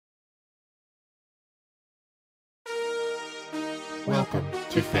Welcome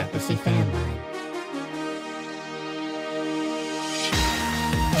to Fantasy Fanline.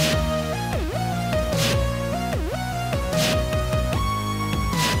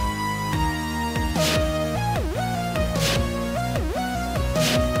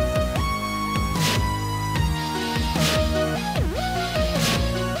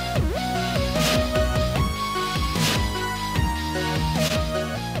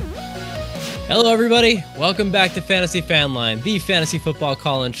 Hello, everybody. Welcome back to Fantasy Fanline, the fantasy football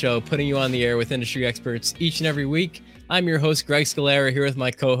call-in show, putting you on the air with industry experts each and every week. I'm your host, Greg Scalera, here with my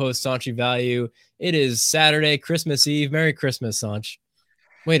co-host, Sanchi Value. It is Saturday, Christmas Eve. Merry Christmas, Sanch.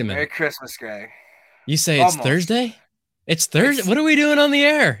 Wait a minute. Merry Christmas, Greg. You say it's Thursday? It's Thursday? What are we doing on the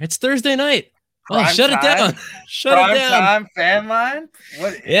air? It's Thursday night. Oh, shut it down. Shut it down. Prime time fan line?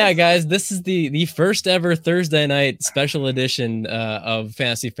 Yeah, guys, this is the first ever Thursday night special edition of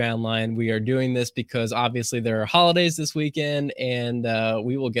Fantasy Fan Line. We are doing this because obviously there are holidays this weekend, and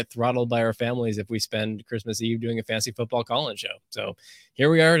we will get throttled by our families if we spend Christmas Eve doing a fantasy football call-in show. So here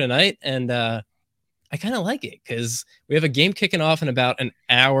we are tonight, and I kind of like it because we have a game kicking off in about an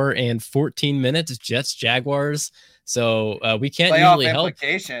hour and 14 minutes. Jets, Jaguars. So we can't usually help.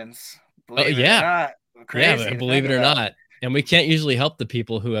 Implications. Believe it or not. And we can't usually help the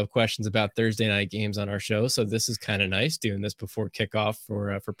people who have questions about Thursday night games on our show. So this is kind of nice doing this before kickoff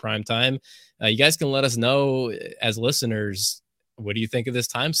for prime time. You guys can let us know as listeners, what do you think of this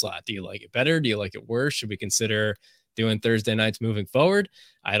time slot? Do you like it better? Do you like it worse? Should we consider doing Thursday nights moving forward?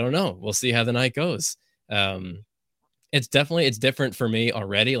 I don't know. We'll see how the night goes. It's different for me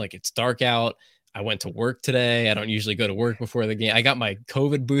already. Like, it's dark out. I went to work today. I don't usually go to work before the game. I got my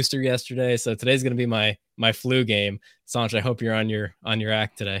COVID booster yesterday, so today's going to be my flu game. Sanch, I hope you're on your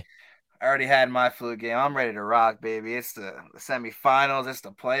act today. I already had my flu game. I'm ready to rock, baby. It's the semifinals. It's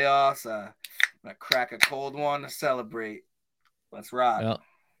the playoffs. I'm going to crack a cold one to celebrate. Let's rock. Well,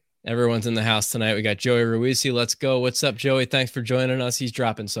 everyone's in the house tonight. We got Joey Ruizzi. Let's go. What's up, Joey? Thanks for joining us. He's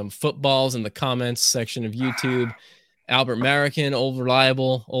dropping some footballs in the comments section of YouTube. Albert Marican, old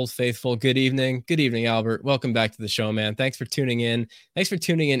reliable, old faithful. Good evening. Good evening, Albert. Welcome back to the show, man. Thanks for tuning in. Thanks for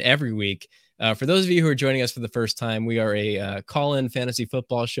tuning in every week. For those of you who are joining us for the first time, we are a call-in fantasy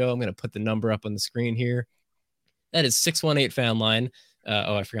football show. I'm going to put the number up on the screen here. That is 618 fan line.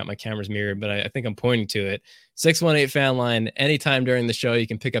 I forgot my camera's mirrored, but I think I'm pointing to it. 618 fan line. Anytime during the show, you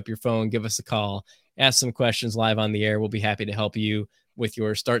can pick up your phone, give us a call, ask some questions live on the air. We'll be happy to help you with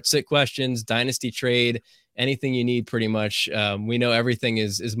your start-sit questions, dynasty trade, anything you need pretty much. We know everything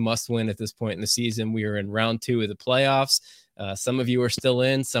is must win at this point in the season. We are in round 2 of the playoffs. Some of you are still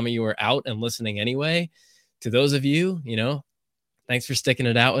in, some of you are out and listening anyway. To those of you, thanks for sticking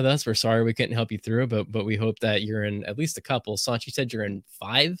it out with us. We're sorry we couldn't help you through, but we hope that you're in at least a couple. Sanch, you said you're in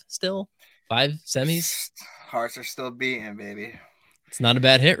 5 still? 5 semis? Hearts are still beating, baby. It's not a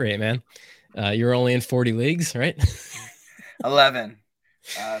bad hit rate, man. You're only in 40 leagues, right? 11.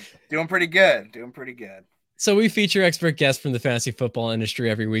 Doing pretty good. So we feature expert guests from the fantasy football industry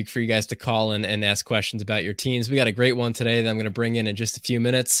every week for you guys to call and ask questions about your teams. We got a great one today that I'm going to bring in just a few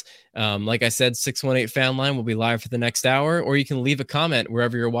minutes. Like I said, 618 fan line will be live for the next hour, or you can leave a comment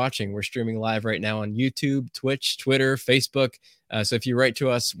wherever you're watching. We're streaming live right now on YouTube, Twitch, Twitter, Facebook. So if you write to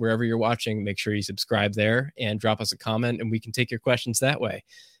us wherever you're watching, make sure you subscribe there and drop us a comment, and we can take your questions that way.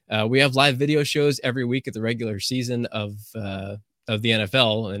 We have live video shows every week at the regular season of the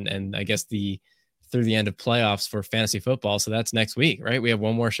NFL, and I guess through the end of playoffs for fantasy football. So that's next week, right? We have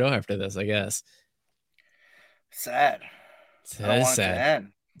one more show after this, I guess. Sad. That is sad.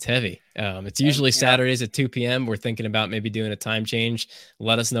 It's heavy. It's usually Saturdays at 2 p.m. We're thinking about maybe doing a time change.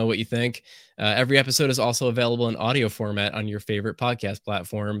 Let us know what you think. Every episode is also available in audio format on your favorite podcast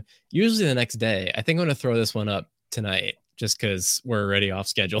platform, usually the next day. I think I'm going to throw this one up tonight just because we're already off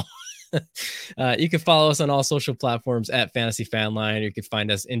schedule. You can follow us on all social platforms at Fantasy Fan Line. You can find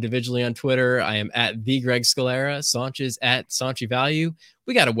us individually on Twitter. I am at the Greg Scalera. Sanch is at Sanchy Value.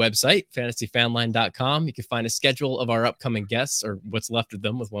 We got a website, fantasyfanline.com. You can find a schedule of our upcoming guests, or what's left of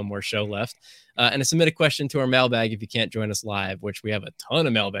them, with one more show left, and submit a question to our mailbag if you can't join us live, which we have a ton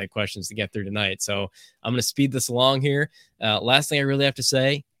of mailbag questions to get through tonight. So I'm going to speed this along here. Last thing I really have to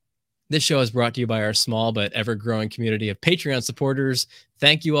say, this show is brought to you by our small but ever-growing community of Patreon supporters.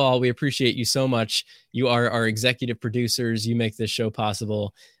 Thank you all. We appreciate you so much. You are our executive producers. You make this show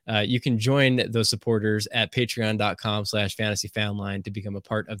possible. You can join those supporters at patreon.com/fantasyfanline to become a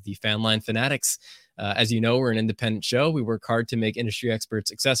part of the Fanline Fanatics. As you know, we're an independent show. We work hard to make industry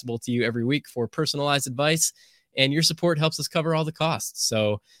experts accessible to you every week for personalized advice, and your support helps us cover all the costs.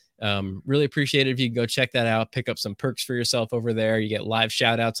 So really appreciate it if you can go check that out, pick up some perks for yourself over there. You get live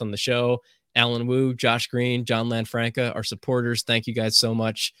shout outs on the show, Alan Wu, Josh Green, John Lanfranca, our supporters. Thank you guys so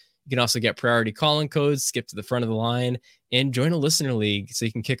much. You can also get priority calling codes, skip to the front of the line, and join a listener league so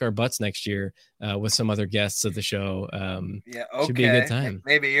you can kick our butts next year with some other guests of the show. Yeah, okay. Should be a good time.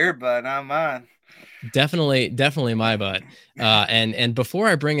 Maybe your butt, not mine. Definitely my butt. And before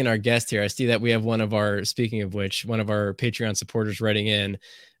I bring in our guest here, I see that we have one of our Patreon supporters writing in.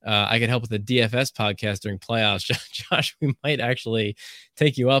 I could help with the DFS podcast during playoffs. Josh, we might actually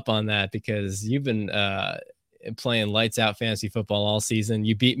take you up on that because you've been playing lights out fantasy football all season.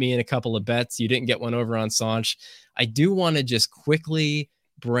 You beat me in a couple of bets. You didn't get one over on Sanch. I do want to just quickly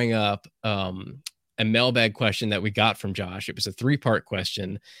bring up a mailbag question that we got from Josh. It was a 3-part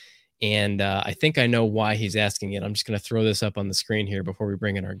question. And I think I know why he's asking it. I'm just going to throw this up on the screen here before we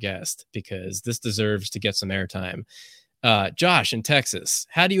bring in our guest, because this deserves to get some airtime. Josh in Texas,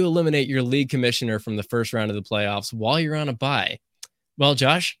 how do you eliminate your league commissioner from the first round of the playoffs while you're on a bye? Well,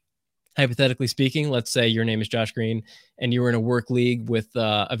 Josh, hypothetically speaking, let's say your name is Josh Green and you were in a work league with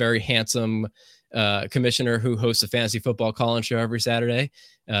a very handsome commissioner who hosts a fantasy football call-in show every Saturday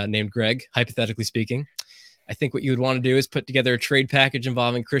named Greg, hypothetically speaking. I think what you would want to do is put together a trade package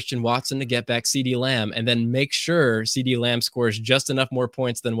involving Christian Watson to get back CeeDee Lamb, and then make sure CeeDee Lamb scores just enough more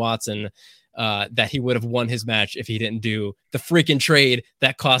points than Watson that he would have won his match if he didn't do the freaking trade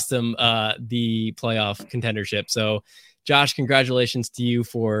that cost him the playoff contendership. So, Josh, congratulations to you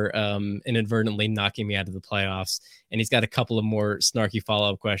for inadvertently knocking me out of the playoffs. And he's got a couple of more snarky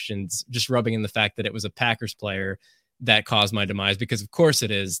follow-up questions, just rubbing in the fact that it was a Packers player that caused my demise, because of course it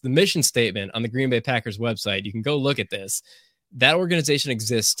is. The mission statement on the Green Bay Packers website, you can go look at this. That organization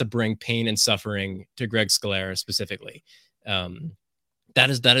exists to bring pain and suffering to Greg Scalera specifically. That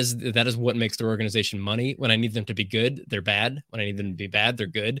is what makes their organization money. When I need them to be good, they're bad. When I need them to be bad, they're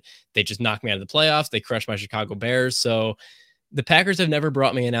good. They just knock me out of the playoffs. They crush my Chicago Bears. So the Packers have never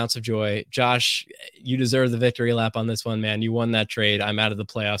brought me an ounce of joy. Josh, you deserve the victory lap on this one, man. You won that trade. I'm out of the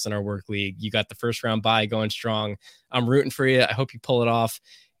playoffs in our work league. You got the first round bye going strong. I'm rooting for you. I hope you pull it off.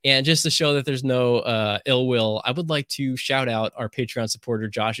 And just to show that there's no ill will, I would like to shout out our Patreon supporter,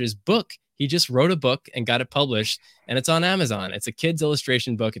 Josh's book. He just wrote a book and got it published, and it's on Amazon. It's a kid's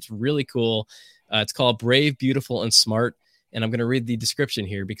illustration book. It's really cool. It's called Brave, Beautiful, and Smart. And I'm going to read the description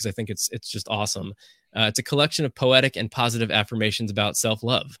here because I think it's just awesome. It's a collection of poetic and positive affirmations about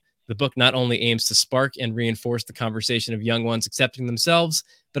self-love. The book not only aims to spark and reinforce the conversation of young ones accepting themselves,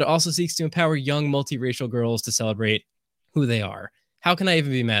 but it also seeks to empower young multiracial girls to celebrate who they are. How can I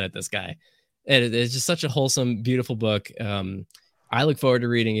even be mad at this guy? It's just such a wholesome, beautiful book. I look forward to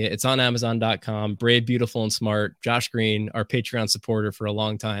reading it. It's on Amazon.com. Brave, Beautiful, and Smart. Josh Green, our Patreon supporter for a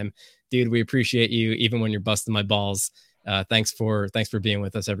long time. Dude, we appreciate you even when you're busting my balls. Thanks for being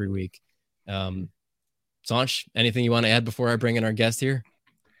with us every week. Sanch, anything you want to add before I bring in our guest here?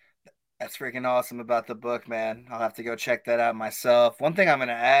 That's freaking awesome about the book, man. I'll have to go check that out myself. One thing I'm going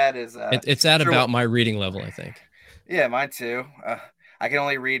to add is it's at about my reading level, I think. Yeah, mine too. I can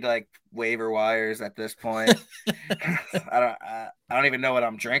only read like waiver wires at this point. I don't even know what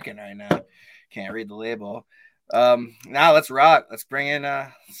I'm drinking right now. Can't read the label. Now let's rock. Let's bring in in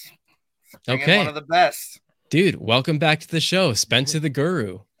one of the best. Dude, welcome back to the show, Spencer the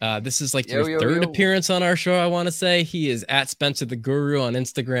Guru. This is like your third appearance on our show, I want to say. He is at Spencer the Guru on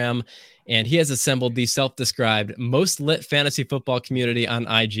Instagram, and he has assembled the self-described most lit fantasy football community on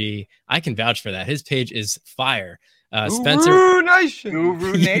IG. I can vouch for that. His page is fire. Spencer,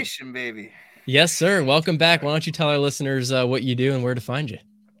 Guru Nation, baby. Yes, sir. Welcome back. Why don't you tell our listeners what you do and where to find you?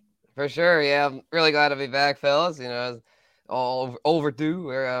 For sure. Yeah, I'm really glad to be back, fellas. You know, all overdue.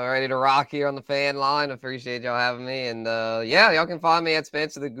 We're ready to rock here on the fan line. Appreciate y'all having me. And yeah, y'all can find me at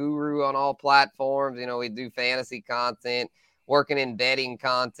Spencer the Guru on all platforms. You know, we do fantasy content, working in betting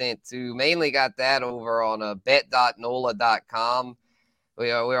content too. Mainly got that over on bet.nola.com.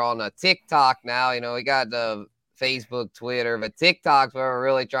 We're on TikTok now. You know, we got Facebook, Twitter, but TikTok's where we're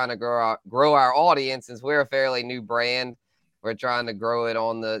really trying to grow our audience, since we're a fairly new brand. We're trying to grow it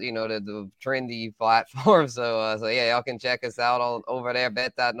on the trendy platform. So yeah, y'all can check us out over there,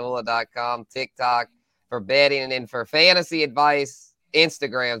 bet.nola.com, TikTok for betting, and then for fantasy advice,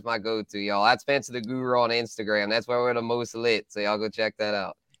 Instagram's my go-to, y'all. That's Spencer the Guru on Instagram. That's where we're the most lit. So y'all go check that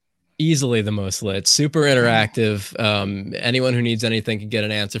out. Easily the most lit, super interactive. Anyone who needs anything can get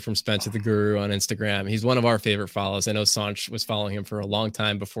an answer from Spencer the Guru on Instagram. He's one of our favorite follows. I know Sanch was following him for a long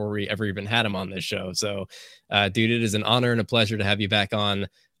time before we ever even had him on this show. So, dude, it is an honor and a pleasure to have you back on.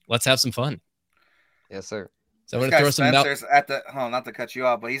 Let's have some fun. Yes, sir. So I'm going to throw some. Spencer's at the not to cut you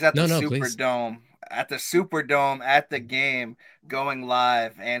off, but he's at the Superdome. At the Superdome at the game, going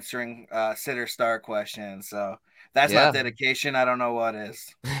live, answering Sitter Star questions. So that's Yeah. not dedication. I don't know what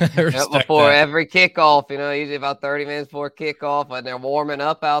is. Respect Before that. every kickoff, usually about 30 minutes before kickoff, when they're warming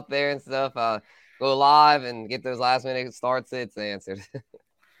up out there and stuff, go live and get those last minute start sits answered.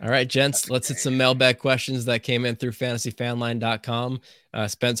 All right, gents, let's hit some mailbag questions that came in through fantasyfanline.com.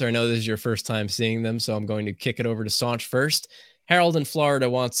 Spencer, I know this is your first time seeing them, so I'm going to kick it over to Saunch first. Harold in Florida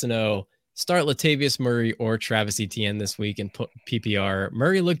wants to know, start Latavius Murray or Travis Etienne this week in PPR.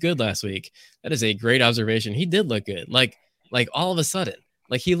 Murray looked good last week. That is a great observation. He did look good. Like all of a sudden,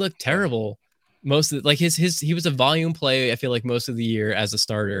 like he looked terrible. Most of he was a volume play, I feel like, most of the year as a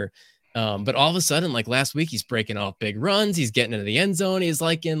starter. But all of a sudden, like last week, he's breaking off big runs. He's getting into the end zone. He's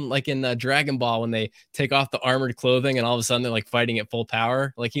like in Dragon Ball when they take off the armored clothing and all of a sudden they're like fighting at full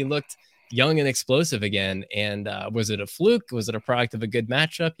power. Like he looked young and explosive again. And was it a fluke? Was it a product of a good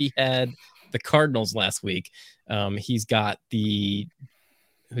matchup? He had the Cardinals last week. Who's he got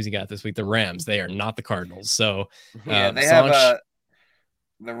this week? The Rams. They are not the Cardinals. So yeah, they have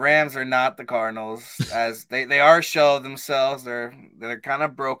the Rams are not the Cardinals, as they are show themselves. They're kind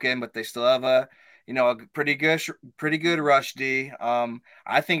of broken, but they still have a pretty good rush D.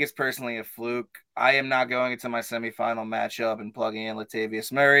 I think it's personally a fluke. I am not going into my semifinal matchup and plugging in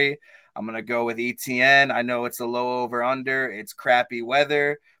Latavius Murray. I'm gonna go with ETN. I know it's a low over under. It's crappy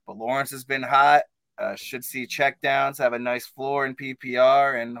weather, but Lawrence has been hot. Should see checkdowns, have a nice floor in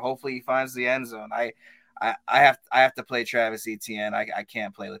PPR, and hopefully he finds the end zone. I have to play Travis Etienne. I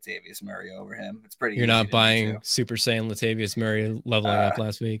can't play Latavius Murray over him. It's pretty. You're easy not to buying do. Super Saiyan Latavius Murray leveling up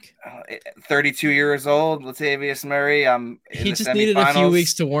last week. 32 years old, Latavius Murray. He just needed a few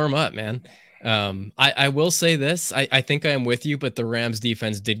weeks to warm up, man. I will say this. I think I am with you, but the Rams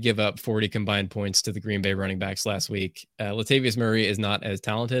defense did give up 40 combined points to the Green Bay running backs last week. Latavius Murray is not as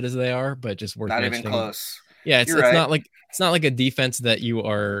talented as they are, but just worth not mentioning. Even close. Yeah, it's right. not like a defense that you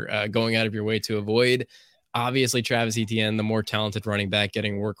are going out of your way to avoid. Obviously, Travis Etienne, the more talented running back,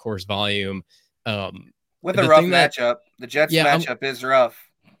 getting workhorse volume. With a rough matchup. The Jets matchup is rough.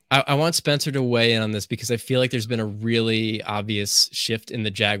 I want Spencer to weigh in on this because I feel like there's been a really obvious shift in the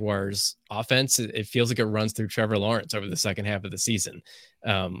Jaguars offense. It feels like it runs through Trevor Lawrence over the second half of the season.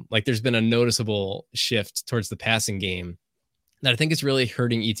 Like there's been a noticeable shift towards the passing game that I think is really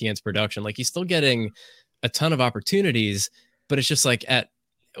hurting Etienne's production. Like he's still getting a ton of opportunities, but it's just like at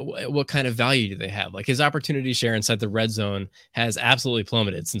what kind of value do they have? Like his opportunity share inside the red zone has absolutely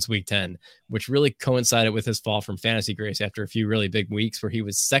plummeted since week 10, which really coincided with his fall from fantasy grace after a few really big weeks where he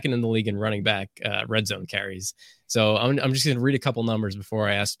was second in the league in running back red zone carries. So I'm just going to read a couple numbers before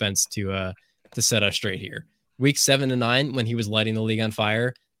I ask Spence to set us straight here. Week 7 to 9, when he was lighting the league on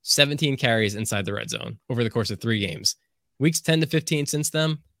fire, 17 carries inside the red zone over the course of 3 games. Weeks 10 to 15 since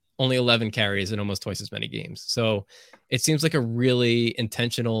then, only 11 carries in almost twice as many games. So it seems like a really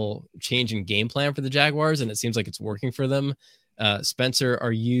intentional change in game plan for the Jaguars, and it seems like it's working for them. Spencer,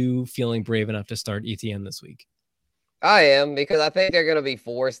 are you feeling brave enough to start ETN this week? I am, because I think they're going to be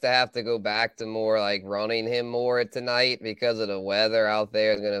forced to have to go back to more like running him more tonight because of the weather out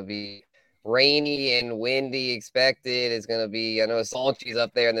there. It's going to be rainy and windy expected. It's going to be, I know Salchi's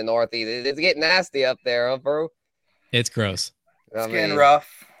up there in the Northeast. It's getting nasty up there, huh, bro? It's gross. It's getting rough.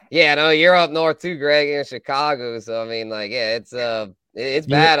 Yeah, no, you're up north too, Greg, in Chicago. So I mean, like, yeah, it's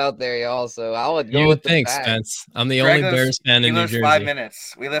bad out there, y'all. So I would go you with would think, Spence. I'm the Greg only Bears fan in New Jersey. 5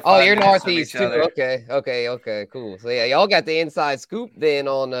 minutes. We live. 5 you're minutes Northeast from each too. other. Okay, cool. So yeah, y'all got the inside scoop then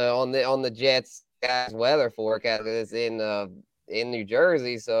on the Jets guys weather forecast. It's in New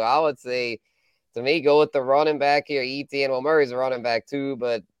Jersey. So I would say, to me, go with the running back here, ETN. Well, Murray's a running back too,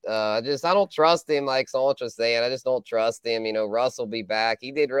 but I don't trust him, like Sancho was saying. I just don't trust him. Russ will be back.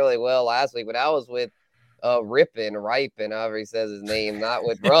 He did really well last week, but I was with Ripon, however he says his name, not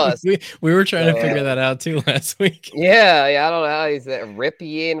with Russ. we were trying to figure that out too last week. Yeah, I don't know how he said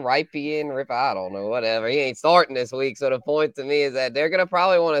Ripien, I don't know, whatever. He ain't starting this week. So the point to me is that they're gonna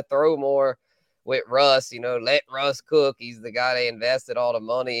probably want to throw more with Russ, let Russ cook. He's the guy they invested all the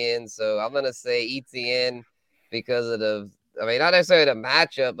money in. So I'm going to say ETN because of not necessarily the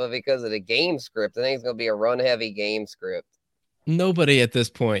matchup, but because of the game script. I think it's going to be a run-heavy game script. Nobody at this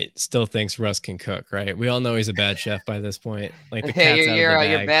point still thinks Russ can cook, right? We all know he's a bad chef by this point. Like the cat's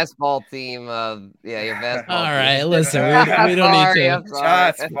your best ball team. Your best ball all team. Right, listen,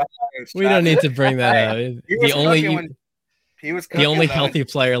 we don't need to bring that up. He was the only healthy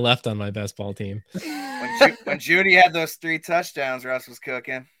player left on my best ball team. When Judy had those 3 touchdowns, Russ was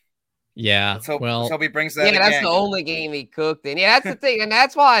cooking. Yeah. Let's hope he brings that. Yeah, again. that's the only game he cooked in. Yeah, that's the thing. And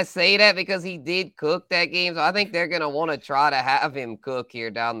that's why I say that, because he did cook that game. So I think they're going to want to try to have him cook here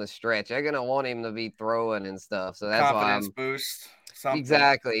down the stretch. They're going to want him to be throwing and stuff. So that's confidence why boost. something.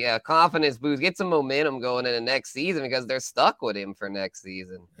 Exactly. Yeah. Confidence boost. Get some momentum going into next season because they're stuck with him for next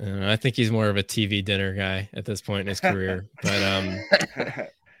season. I think he's more of a TV dinner guy at this point in his career.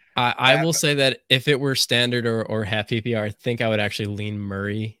 But I will say that if it were standard or half PPR, I think I would actually lean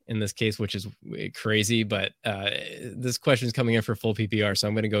Murray in this case, which is crazy. But this question is coming in for full PPR, so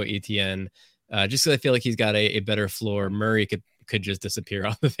I'm going to go ETN just because I feel like he's got a better floor. Murray could just disappear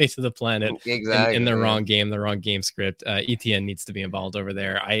off the face of the planet in the wrong game script. ETN needs to be involved over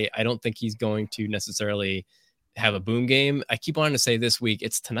there. I don't think he's going to necessarily have a boom game. I keep wanting to say this week.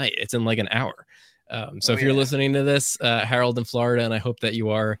 It's tonight. It's in like an hour. So if you're listening to this, Harold in Florida, and I hope that you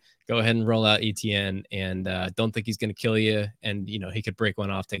are, go ahead and roll out ETN, and don't think he's going to kill you. And, he could break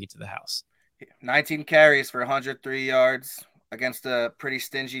one off, take you to the house. 19 carries for 103 yards against a pretty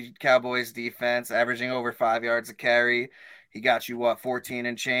stingy Cowboys defense, averaging over 5 yards a carry. He got you, 14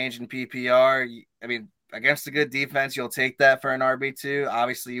 and change in PPR. I mean, against a good defense, you'll take that for an RB2.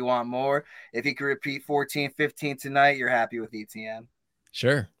 Obviously, you want more. If he could repeat 14, 15 tonight, you're happy with ETN.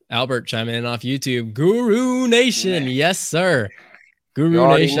 Sure. Albert chiming in off YouTube. Guru Nation. Yes, sir. Guru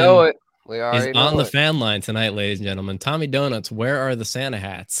Nation. Know it. We already know on the fan line tonight, ladies and gentlemen. Tommy Donuts, where are the Santa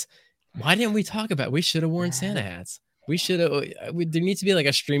hats? Why didn't we talk about it? We should have worn Santa hats. We should have. There needs to be like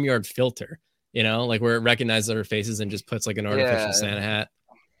a StreamYard filter, like where it recognizes our faces and just puts like an artificial Santa hat.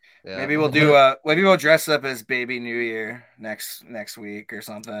 Yeah. Maybe we'll dress up as Baby New Year next week or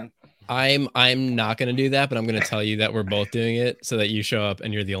something. I'm not going to do that, but I'm going to tell you that we're both doing it so that you show up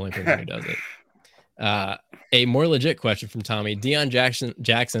and you're the only person who does it. A more legit question from Tommy: Deion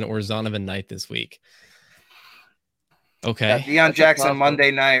Jackson or Zonovan Knight this week? Okay, yeah, Deion Jackson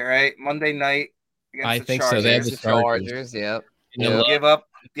Monday night, right? Monday night. I think so. They have the Chargers. Yep. Give up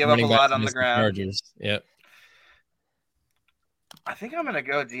a lot on the ground. Chargers. Yep. I think I'm gonna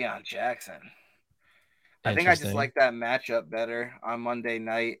go Deion Jackson. I think I just like that matchup better on Monday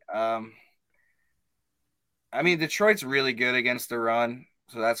night. I mean, Detroit's really good against the run,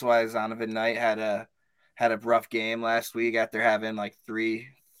 so that's why Zonovan Knight had a rough game last week after having like three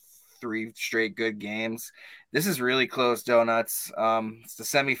straight good games. This is really close, Donuts. It's the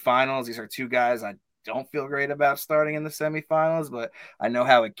semifinals. These are two guys I don't feel great about starting in the semifinals, but I know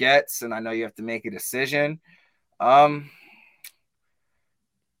how it gets, and I know you have to make a decision.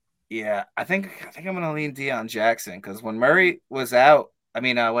 Yeah, I think I'm gonna lean Deion Jackson because when Murray was out,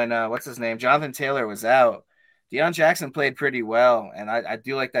 when what's his name, Jonathan Taylor was out, Deion Jackson played pretty well, and I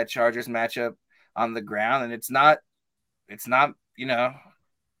do like that Chargers matchup on the ground. And it's not, didn't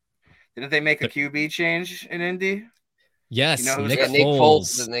they make a QB change in Indy? Yes, Nick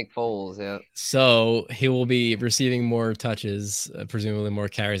Foles. Nick Foles, yeah. So he will be receiving more touches, presumably more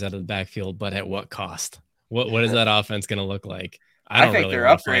carries out of the backfield, but at what cost? What is that offense going to look like? I think they're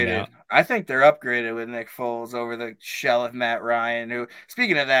upgraded. I think they're upgraded with Nick Foles over the shell of Matt Ryan, who,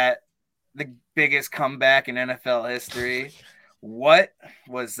 speaking of that, the biggest comeback in NFL history. What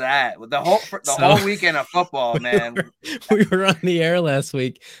was that? The whole weekend of football, man. We were on the air last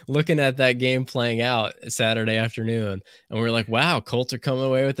week looking at that game playing out Saturday afternoon, and we were like, wow, Colts are coming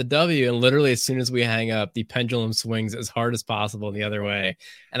away with the W. And literally as soon as we hang up, the pendulum swings as hard as possible the other way.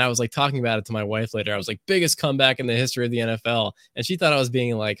 And I was like talking about it to my wife later. I was like, biggest comeback in the history of the NFL. And she thought I was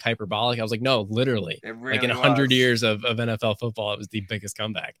being like hyperbolic. I was like, no, literally. Really like in 100 years of NFL football, it was the biggest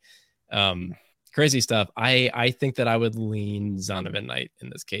comeback. Crazy stuff. I think that I would lean Zonovan Knight in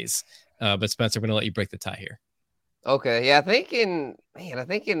this case. But Spencer, I'm going to let you break the tie here. Okay. Yeah, I think in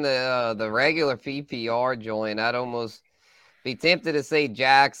the regular PPR joint, I'd almost be tempted to say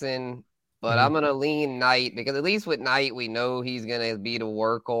Jackson, but I'm going to lean Knight because at least with Knight, we know he's going to be the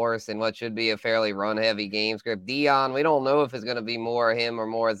workhorse in what should be a fairly run-heavy game script. Deion, we don't know if it's going to be more him or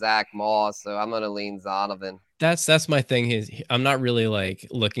more Zach Moss, so I'm going to lean Zonovan. That's my thing. I'm not really like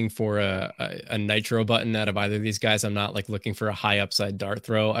looking for a nitro button out of either of these guys. I'm not like looking for a high upside dart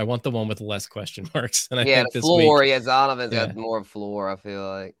throw. I want the one with less question marks. And I think the floor. Zonovan's got more floor. I feel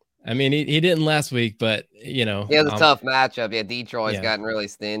like. I mean, he didn't last week, but he has a tough matchup. Yeah, Detroit's gotten really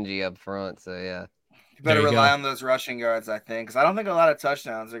stingy up front. So yeah, you better rely on those rushing yards. I think because I don't think a lot of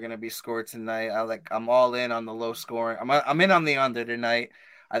touchdowns are going to be scored tonight. I'm all in on the low scoring. I'm in on the under tonight.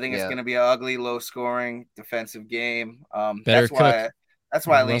 I think it's going to be an ugly, low-scoring defensive game. That's why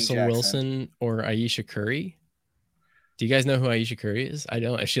I lean Russell Jackson. Wilson or Ayesha Curry. Do you guys know who Ayesha Curry is? I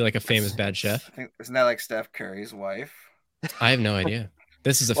don't. Is she like a famous bad chef? Isn't that like Steph Curry's wife? I have no idea.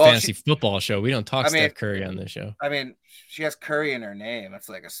 This is a fantasy football show. We don't talk Steph Curry on this show. I mean, she has curry in her name. It's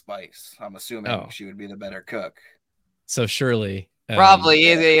like a spice. I'm assuming she would be the better cook. So surely Probably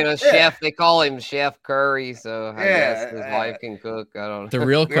is, Chef. They call him Chef Curry, so I guess his wife can cook. I don't know. The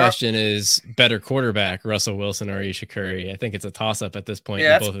real question is better quarterback, Russell Wilson or Aisha Curry. I think it's a toss-up at this point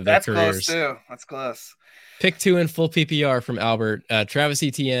in both of their careers. Close too. That's close. Pick 2 in full PPR from Albert. Travis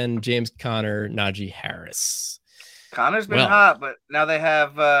Etienne, James Conner, Najee Harris. Connor's been hot, but now they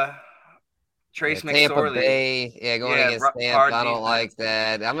have Trace McSorley. Tampa Bay, going against Tampa. I don't like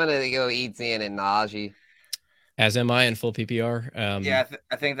that. I'm gonna go Etienne and Najee. As am I in full PPR.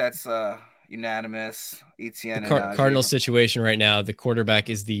 I think that's unanimous. Etienne. The Cardinals situation right now, the quarterback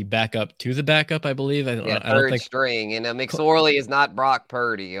is the backup to the backup, I believe. I don't think string, and McSorley is not Brock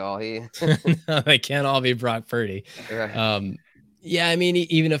Purdy. No, they can't all be Brock Purdy. Right. I mean,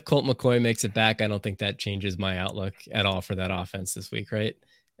 even if Colt McCoy makes it back, I don't think that changes my outlook at all for that offense this week, right?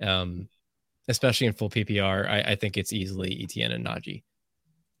 Especially in full PPR, I think it's easily Etienne and Najee.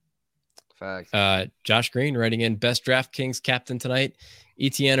 Facts. Josh Green writing in, best DraftKings captain tonight,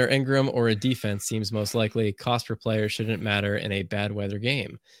 Etienne or Ingram or a defense seems most likely. Cost per player shouldn't matter in a bad weather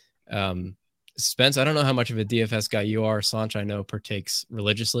game. Spence, I don't know how much of a DFS guy you are. Sanch, I know, partakes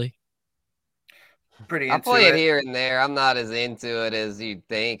religiously. Pretty I play it here and there. I'm not as into it as you'd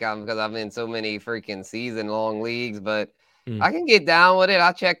think because I'm in so many freaking season-long leagues, but I can get down with it.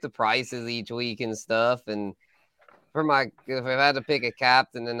 I check the prices each week and stuff, and if I had to pick a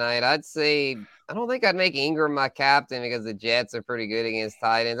captain tonight, I'd say I don't think I'd make Ingram my captain because the Jets are pretty good against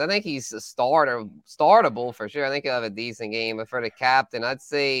tight ends. I think he's startable for sure. I think he'll have a decent game. But for the captain, I'd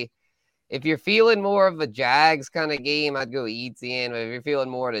say if you're feeling more of a Jags kind of game, I'd go Etienne. But if you're feeling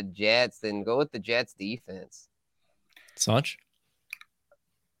more of the Jets, then go with the Jets defense. Sanch?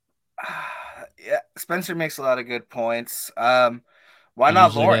 Spencer makes a lot of good points. Why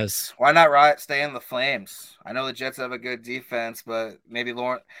not Lawrence? Why not stay in the Flames? I know the Jets have a good defense, but maybe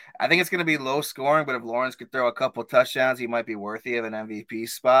Lawrence. I think it's going to be low scoring, but if Lawrence could throw a couple touchdowns, he might be worthy of an MVP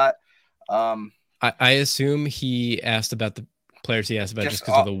spot. I assume he asked about the players he asked about just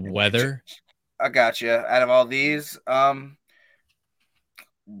because of the weather. I got you. Out of all these, we're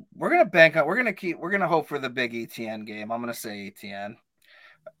gonna bank on. We're gonna hope for the big Etienne game. I'm gonna say Etienne.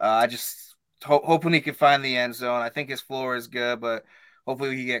 I just hoping he can find the end zone. I think his floor is good, but hopefully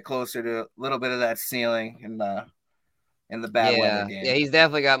we can get closer to a little bit of that ceiling in the bad weather game. Yeah, he's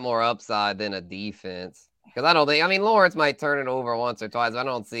definitely got more upside than a defense. Because Lawrence might turn it over once or twice. But I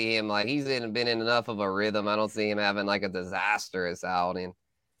don't see him he's been in enough of a rhythm. I don't see him having a disastrous outing.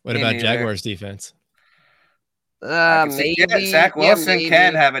 What about Jaguars defense? Maybe Zach Wilson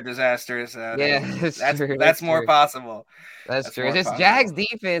can have a disastrous outing. Yeah, that's more possible. That's true. Just Jags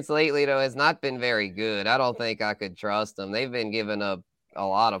defense lately though has not been very good. I don't think I could trust them. They've been giving up a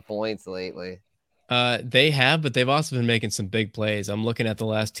lot of points lately. They have, but they've also been making some big plays. I'm looking at the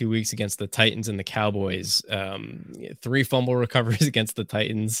last 2 weeks against the Titans and the Cowboys. 3 fumble recoveries against the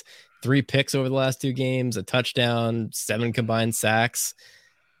Titans, 3 picks over the last 2 games, a touchdown, 7 combined sacks,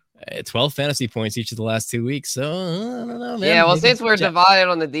 12 fantasy points each of the last 2 weeks. So I don't know, man. Yeah, well, since we're divided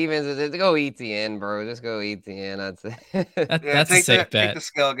on the defenses, go Etienne, bro. Just go Etienne. I'd say that's a safe bet. Take the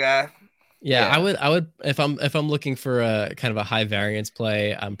skill guy. Yeah, I would if I'm looking for a kind of a high variance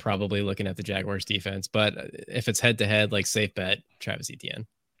play, I'm probably looking at the Jaguars defense. But if it's head to head, safe bet, Travis Etienne.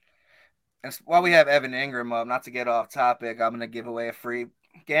 And while we have Evan Ingram up, not to get off topic, I'm going to give away a free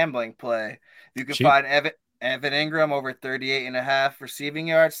gambling play. If you can find Evan Ingram over 38.5 receiving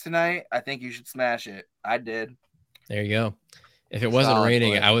yards tonight, I think you should smash it. I did. There you go. If it wasn't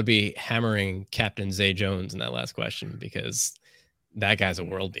raining, I would be hammering Captain Zay Jones in that last question because that guy's a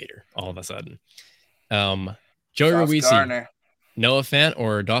world beater all of a sudden. Joey Ruizzi, Noah Fant,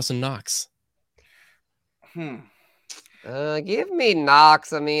 or Dawson Knox? Give me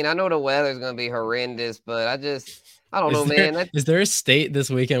Knox. I know the weather's going to be horrendous, but I don't know, man. Is there a state this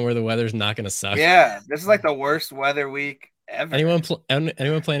weekend where the weather's not going to suck? Yeah, this is the worst weather week ever. Anyone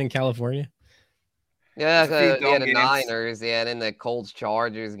playing in California? Yeah, the Niners, and then the Colts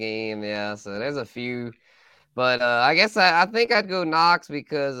Chargers game, so there's a few. But I guess I think I'd go Knox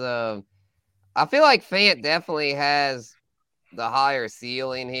because I feel like Fant definitely has the higher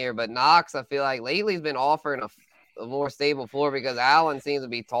ceiling here. But Knox, I feel like lately has been offering a more stable floor because Allen seems to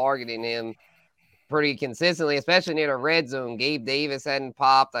be targeting him pretty consistently, especially near the red zone. Gabe Davis hadn't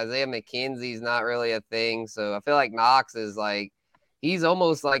popped. Isaiah McKenzie's not really a thing. So I feel like Knox is he's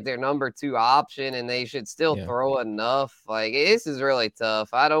almost their number 2 option, and they should still throw enough. This is really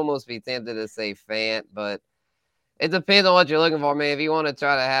tough. I'd almost be tempted to say Fant, but it depends on what you're looking for, man. If you want to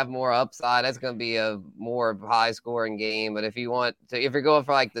try to have more upside, that's going to be a more high-scoring game. But if you're going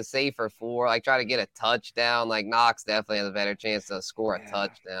for the safer floor, try to get a touchdown, Knox definitely has a better chance to score a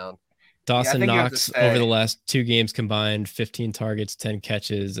touchdown. Dawson think you have to Knox stay. over the last 2 games combined, 15 targets, 10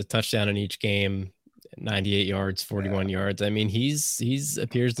 catches, a touchdown in each game, 98 yards, 41 yards. I mean, he's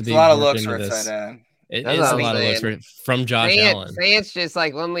appears to It's be a lot of worked looks into for a this. tight end. It That's is what a I'm lot of looks saying. from Josh Allen. Fans just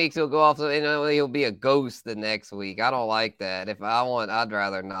like 1 week he'll go off, he'll be a ghost the next week. I don't like that. I'd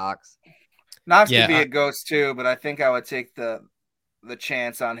rather Knox. Knox Yeah, could be a ghost too, but I think I would take the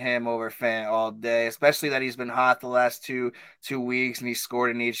chance on him over Fant all day, especially that he's been hot the last two weeks and he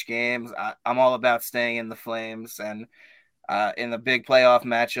scored in each game. I'm all about staying in the Flames, and in the big playoff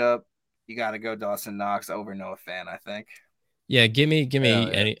matchup, you got to go Dawson Knox over Noah Fant, I think. Yeah, give me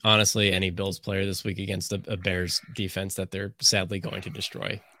any Bills player this week against a Bears defense that they're sadly going to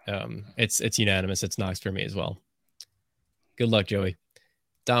destroy. It's unanimous. It's Knox for me as well. Good luck, Joey.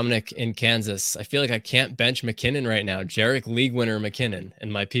 Dominic in Kansas. I feel like I can't bench McKinnon right now. Jarek league winner McKinnon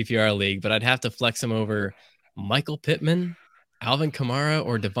in my PPR league, but I'd have to flex him over Michael Pittman, Alvin Kamara,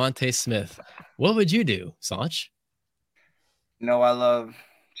 or Devontae Smith. What would you do, Sanch? I love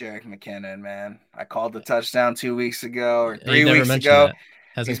Jarek McKinnon, man. I called the touchdown 2 weeks ago or 3 never weeks mentioned ago. that.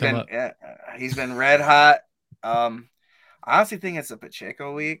 Hasn't come up. He's been red hot. I honestly think it's a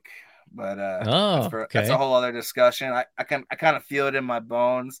Pacheco week, but that's a whole other discussion. I kind of feel it in my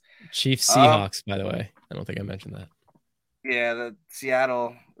bones. Chiefs Seahawks, by the way. I don't think I mentioned that. Yeah, the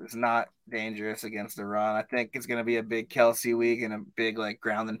Seattle is not dangerous against the run. I think it's going to be a big Kelsey week and a big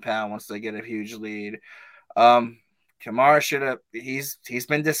ground and pound once they get a huge lead. Kamara he's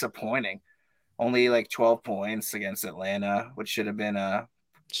been disappointing. Only 12 points against Atlanta, which should have been a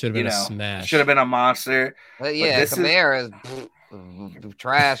smash. Should have been a monster. But yeah, Kamara is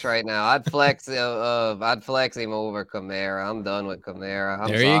trash right now. I'd flex him over Kamara. I'm done with Kamara.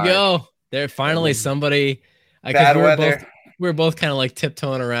 You go. There finally somebody. Bad weather. We're both kind of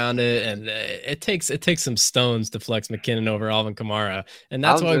tiptoeing around it, and it takes some stones to flex McKinnon over Alvin Kamara, and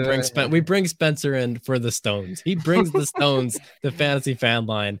that's why we bring Spencer in for the stones. He brings the stones, the fantasy fan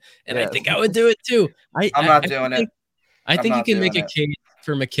line, and I think I would do it too. I'm not doing it. I think you can make a case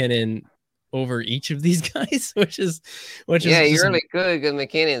for McKinnon over each of these guys, which is you really could because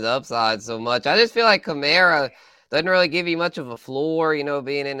McKinnon's upside so much. I just feel like Kamara doesn't really give you much of a floor,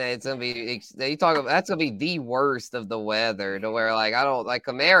 being in there. It's going to be, that's going to be the worst of the weather to where,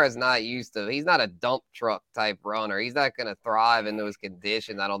 Kamara's not used to, he's not a dump truck type runner. He's not going to thrive in those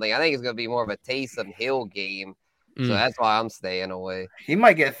conditions, I don't think. I think it's going to be more of a Taysom Hill game. So that's why I'm staying away. He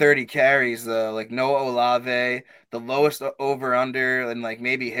might get 30 carries, though. Noah Olave, the lowest over-under in,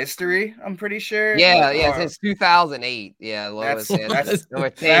 maybe history, I'm pretty sure. Yeah, since 2008. Yeah, lowest. That's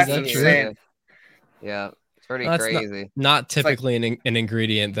insane. Yeah. Pretty crazy. Not typically an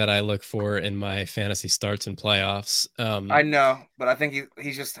ingredient that I look for in my fantasy starts and playoffs. I know, but I think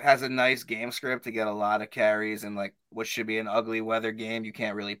he just has a nice game script to get a lot of carries and what should be an ugly weather game you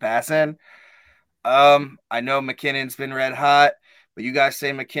can't really pass in. I know McKinnon's been red hot, but you guys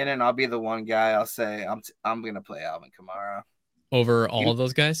say McKinnon, I'll be the one guy. I'll say I'm gonna play Alvin Kamara over all of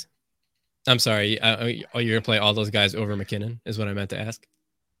those guys. I'm sorry, you're gonna play all those guys over McKinnon is what I meant to ask.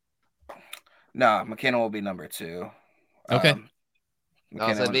 No, McKinnon will be number 2. Okay.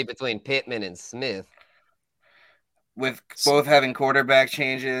 Also, it'd be between Pittman and Smith. With both having quarterback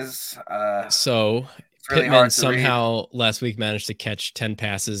changes. So really Pittman somehow last week managed to catch 10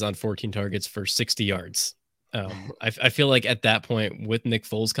 passes on 14 targets for 60 yards. I feel like at that point with Nick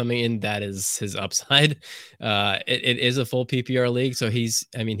Foles coming in, that is his upside. It is a full PPR league. So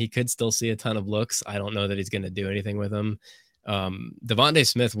he could still see a ton of looks. I don't know that he's going to do anything with them. Devontae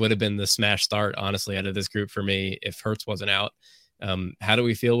Smith would have been the smash start, honestly, out of this group for me if Hurts wasn't out. How do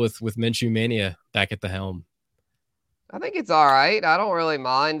we feel with Minshew Mania back at the helm? I think it's all right. I don't really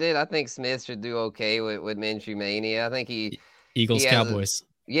mind it. I think Smith should do okay with Minshew Mania. I think Eagles Cowboys.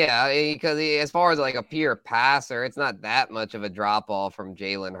 Because as far as a pure passer, it's not that much of a drop off from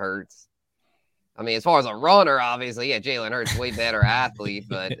Jalen Hurts. As far as a runner, obviously, Jalen Hurts way better athlete,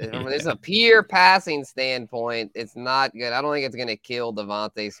 but it's a pure passing standpoint. It's not good. I don't think it's going to kill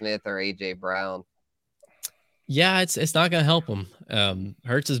Devontae Smith or AJ Brown. Yeah, it's not going to help him.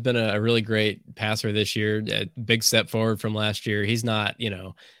 Hurts has been a really great passer this year. A big step forward from last year. He's not,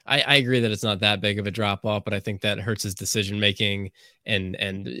 I agree that it's not that big of a drop off, but I think that Hurts' decision making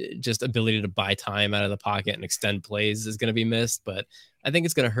and just ability to buy time out of the pocket and extend plays is going to be missed. But I think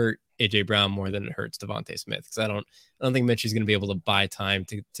it's going to hurt AJ Brown more than it hurts Devontae Smith because I don't think Mitch is going to be able to buy time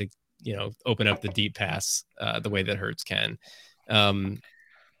to open up the deep pass the way that Hurts can. That's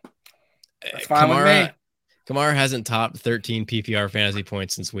fine with me. Kamara hasn't topped 13 PPR fantasy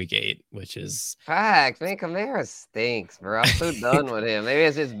points since week 8, which is facts. Man, Kamara stinks, bro. I'm so done with him. Maybe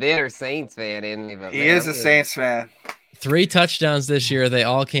it's just bitter Saints fan in me. But he is a Saints fan. 3 touchdowns this year. They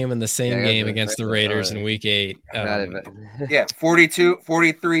all came in the same Yeah, game that's against the right. Raiders in week 8. Yeah,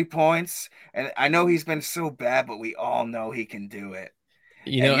 43 points. And I know he's been so bad, but we all know he can do it.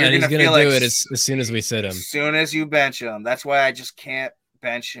 You know, And you're and he's gonna going to feel do like it as soon as we sit him. As soon as you bench him. That's why I just can't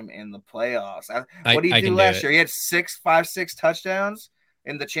bench him in the playoffs. What did I he do can last do it. year? He had 6 touchdowns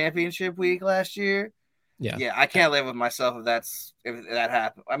in the championship week last year. Yeah, I can't live with myself if that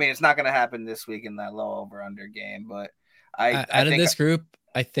happened. I mean, it's not going to happen this week in that low over/under game, but out of this group,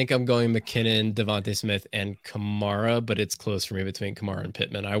 I think I'm going McKinnon, Devontae Smith, and Kamara, but it's close for me between Kamara and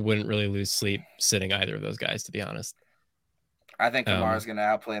Pittman. I wouldn't really lose sleep sitting either of those guys, to be honest. I think Kamara's going to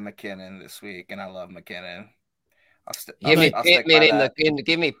outplay McKinnon this week, and I love McKinnon. Give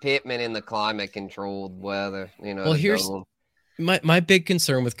me Pittman in the climate controlled weather. You know. Well, here's my big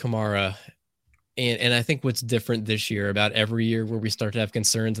concern with Kamara. And I think what's different this year about every year where we start to have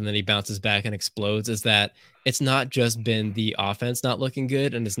concerns and then he bounces back and explodes is that it's not just been the offense not looking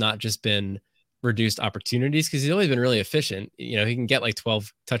good, and it's not just been reduced opportunities, because he's always been really efficient. You know, he can get like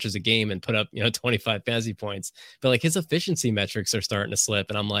 12 touches a game and put up, 25 fantasy points, but like his efficiency metrics are starting to slip.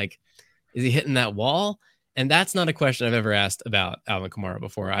 And I'm like, is he hitting that wall? And that's not a question I've ever asked about Alvin Kamara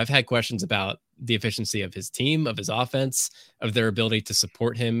before. I've had questions about the efficiency of his team, of his offense, of their ability to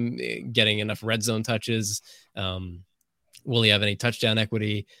support him getting enough red zone touches. Will he have any touchdown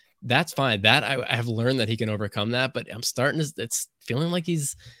equity? That's fine. That I have learned that he can overcome that, but I'm starting to, it's feeling like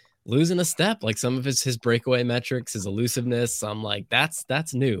he's losing a step. Like some of his breakaway metrics, his elusiveness. I'm like,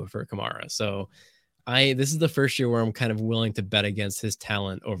 that's new for Kamara. So this is the first year where I'm kind of willing to bet against his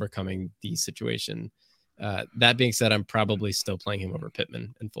talent overcoming the situation. That being said, I'm probably still playing him over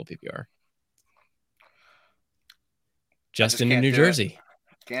Pittman in full PPR. Justin in New Jersey.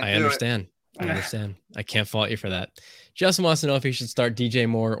 I understand. I can't fault you for that. Justin wants to know if he should start DJ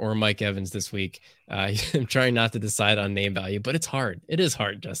Moore or Mike Evans this week. I'm trying not to decide on name value, but it's hard. It is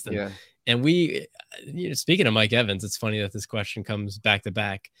hard, Justin. Yeah. And speaking of Mike Evans, it's funny that this question comes back to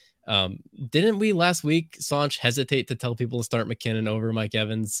back. Didn't we last week, Sanch, hesitate to tell people to start McKinnon over Mike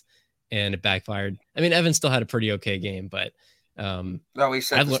Evans? And it backfired. I mean, Evans still had a pretty okay game, but no, we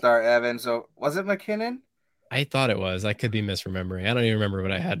said to start Evans. So was it McKinnon? I thought it was. I could be misremembering. I don't even remember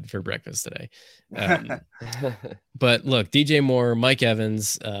what I had for breakfast today. But look, DJ Moore, Mike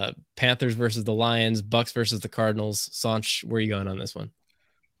Evans, Panthers versus the Lions, Bucks versus the Cardinals. Sanch, where are you going on this one?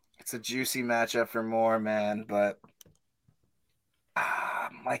 It's a juicy matchup for Moore, man, but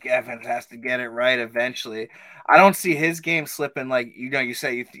Mike Evans has to get it right eventually. I don't see his game slipping like you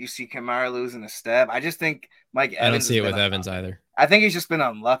say you see Kamara losing a step. I just think Mike Evans. I don't see it with Evans either. I think he's just been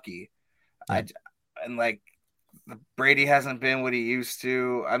unlucky. Yeah. Brady hasn't been what he used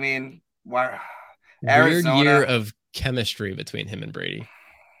to. I mean, why? Weird year of chemistry between him and Brady.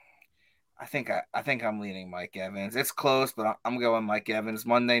 I think I'm leaning Mike Evans. It's close, but I'm going Mike Evans.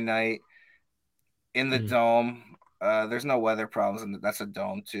 Monday night in the dome. There's no weather problems, and that's a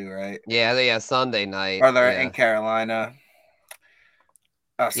dome too, right? Yeah, Sunday night. Or they're in Carolina.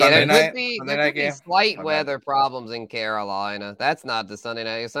 Sunday night. There could be slight weather problems in Carolina. That's not the Sunday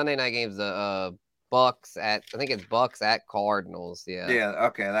night. Sunday night game's the Bucks at. I think it's Bucks at Cardinals. Yeah. Yeah.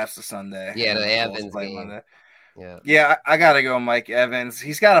 Okay, that's the Sunday. Yeah, the Evans game. Monday. Yeah. I gotta go Mike Evans.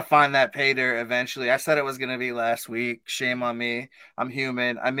 He's got to find that pay dirt eventually. I said it was gonna be last week. Shame on me. I'm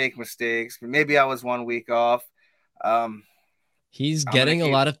human. I make mistakes. Maybe I was 1 week off. He's getting a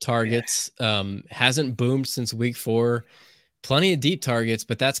lot of targets. Hasn't boomed since week 4. Plenty of deep targets,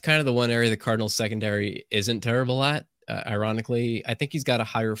 but that's kind of the one area the Cardinals secondary isn't terrible at. Ironically, I think he's got a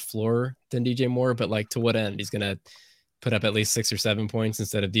higher floor than DJ Moore, but like to what end? He's going to put up at least 6 or 7 points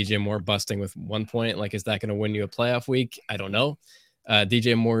instead of DJ Moore busting with 1 point. Like, is that going to win you a playoff week? I don't know.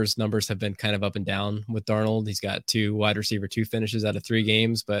 DJ Moore's numbers have been kind of up and down with Darnold. He's got 2 wide receiver 2 finishes out of 3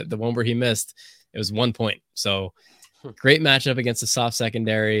 games, but the one where he missed, it was 1 point. So great matchup against a soft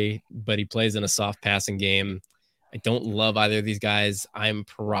secondary, but he plays in a soft passing game. I don't love either of these guys. I'm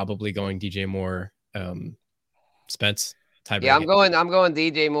probably going DJ Moore. Spence, yeah, I'm going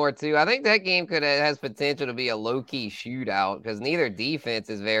DJ Moore too. I think that game has potential to be a low-key shootout because neither defense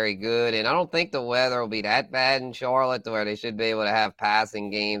is very good, and I don't think the weather will be that bad in Charlotte to where they should be able to have passing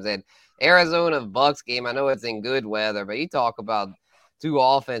games. And Arizona Bucks game, I know it's in good weather, but you talk about 2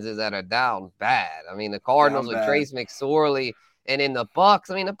 offenses that are down bad. I mean, the Cardinals with Trace McSorley, and in the Bucks,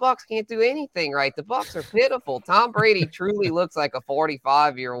 I mean, the Bucks can't do anything right. The Bucks are pitiful. Tom Brady truly looks like a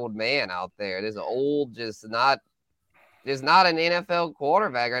 45-year-old man out there. This old, just not an NFL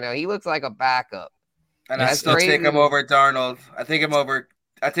quarterback right now. He looks like a backup. And I still take him over Darnold. I take him over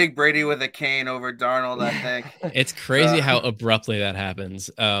take Brady with a cane over Darnold. I think It's crazy how abruptly that happens.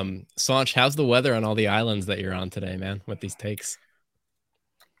 Sanch, how's the weather on all the islands that you're on today, man? With these takes,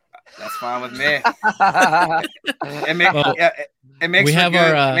 that's fine with me. Well, It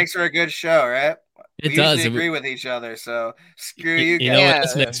makes for a good show, right? It We does. usually agree with each other, so screw you You guys. know what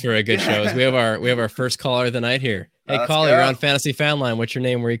else makes for a good show is we have our first caller of the night here. Hey, Let's caller, go. you're on Fantasy Fan Line. What's your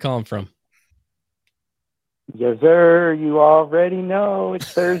name? Where are you calling from? Yes, sir. You already know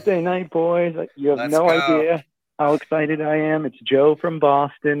it's Thursday night, boys. You have Let's no go. idea how excited I am. It's Joe from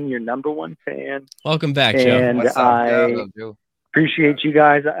Boston, your number one fan. Welcome back, Joe. And What's up, I Joe? appreciate you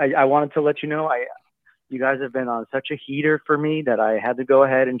guys. I wanted to let you know you guys have been on such a heater for me that I had to go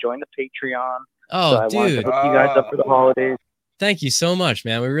ahead and join the Patreon. Oh, So I wanted dude. to hook you guys up for the holidays. Thank you so much,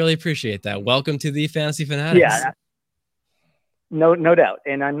 man. We really appreciate that. Welcome to the Fantasy Fanatics. Yeah. No doubt.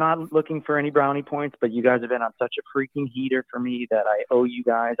 And I'm not looking for any brownie points, but you guys have been on such a freaking heater for me that I owe you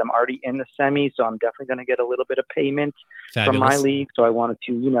guys. I'm already in the semi, so I'm definitely going to get a little bit of payment from my league. So I wanted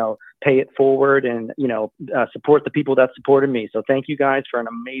to, pay it forward and, support the people that supported me. So thank you guys for an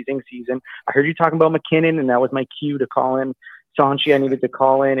amazing season. I heard you talking about McKinnon, and that was my cue to call in Sanchi. I needed to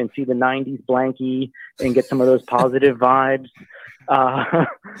call in and see the 90s blankie and get some of those positive vibes.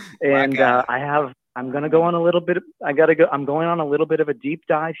 I'm going to go on a little bit. I'm going on a little bit of a deep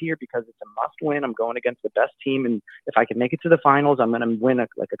dive here because it's a must win. I'm going against the best team. And if I can make it to the finals, I'm going to win a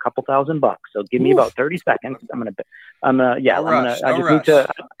couple $1,000. So give me about 30 seconds.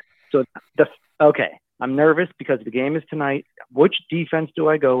 Okay. I'm nervous because the game is tonight. Which defense do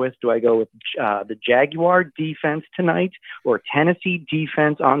I go with? Do I go with the Jaguar defense tonight or Tennessee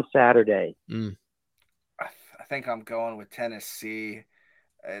defense on Saturday? I think I'm going with Tennessee.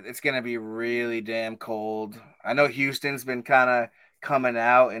 It's going to be really damn cold. I know Houston's been kind of coming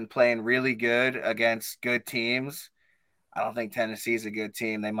out and playing really good against good teams. I don't think Tennessee's a good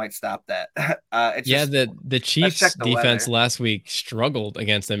team. They might stop that. The Chiefs defense last week struggled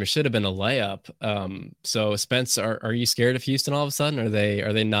against them. It should have been a layup. So Spence, are you scared of Houston all of a sudden? Are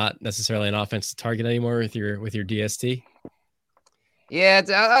they not necessarily an offensive target anymore with your DST? Yeah,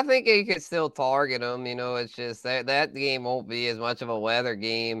 I think you could still target them. It's just that game won't be as much of a weather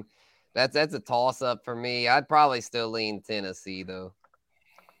game. That's a toss-up for me. I'd probably still lean Tennessee, though.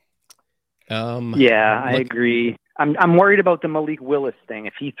 I agree. I'm worried about the Malik Willis thing.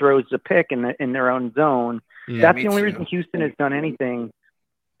 If he throws a pick in their own zone, that's the only reason Houston has done anything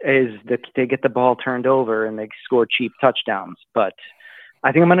is that they get the ball turned over and they score cheap touchdowns. But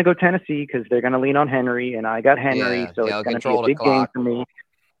I think I'm going to go Tennessee because they're going to lean on Henry, and I got Henry, so it's going to be a big game for me.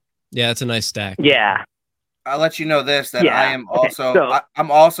 Yeah, it's a nice stack. Yeah. I'll let you know this, that I am also I'm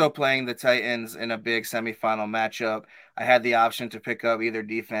also playing the Titans in a big semifinal matchup. I had the option to pick up either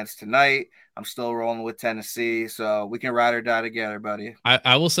defense tonight. I'm still rolling with Tennessee, so we can ride or die together, buddy.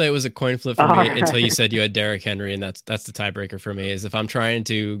 I will say it was a coin flip for me until you said you had Derrick Henry, and that's the tiebreaker for me. Is if I'm trying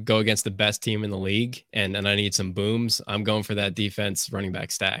to go against the best team in the league and I need some booms, I'm going for that defense running back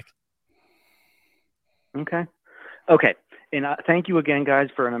stack. Okay. And thank you again, guys,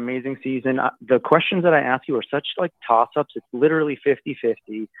 for an amazing season. The questions that I ask you are such toss-ups. It's literally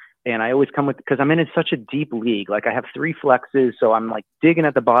 50-50. And I always come with, because I'm in such a deep league. Like I have 3 flexes, so I'm digging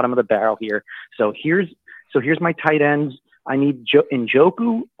at the bottom of the barrel here. So here's my tight ends. I need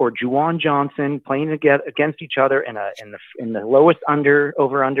Njoku or Juwan Johnson playing against each other in the lowest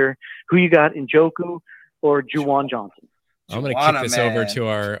over under. Who you got, Njoku or Juwan Johnson? I'm going to kick this over to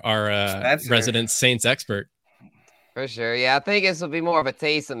our resident Saints expert. For sure. Yeah, I think this will be more of a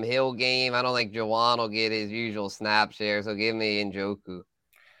Taysom Hill game. I don't think Juwan will get his usual snap share, so give me Njoku.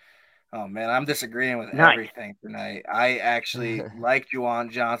 Oh, man, I'm disagreeing with everything tonight. I actually like Juwan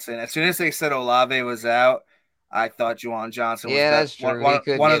Johnson. As soon as they said Olave was out, I thought Juwan Johnson was that's true.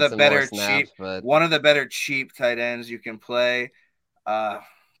 one of the better cheap tight ends you can play.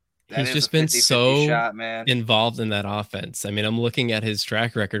 He's just been so involved in that offense. I mean, I'm looking at his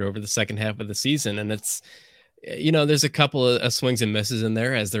track record over the second half of the season, and it's there's a couple of swings and misses in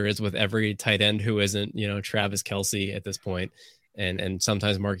there, as there is with every tight end who isn't, Travis Kelce at this point. And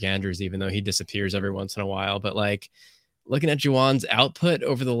sometimes Mark Andrews, even though he disappears every once in a while. But looking at Juwan's output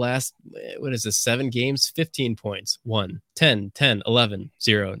over the last, 7 games, 15 points, 1, 10, 10, 11,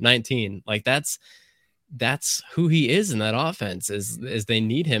 0, 19. That's who he is in that offense, is they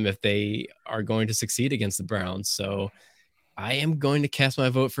need him if they are going to succeed against the Browns. So I am going to cast my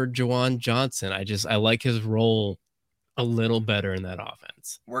vote for Juwan Johnson. I like his role a little better in that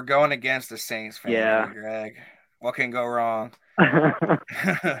offense. We're going against the Saints fan, Greg. What can go wrong?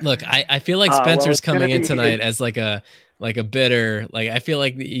 Look, I feel like Spencer's coming in tonight as a like a bitter, like I feel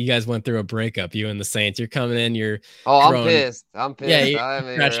like you guys went through a breakup, you and the Saints. You're coming in, you're Oh, I'm throwing- pissed. I'm pissed. Yeah, you're I'm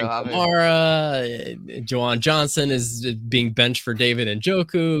here. scratching Kamara. Juwan Johnson is being benched for David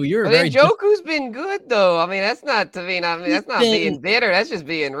Njoku. You're But very Njoku's been good though. I mean, that's not to mean. I mean, that's not been- being bitter. That's just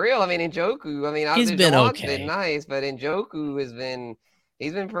being real. I mean, Njoku. I mean, He's been Juwan's okay. been nice, but Njoku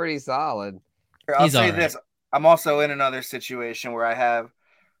he's been pretty solid. I'll He's say all right. this. I'm also in another situation where I have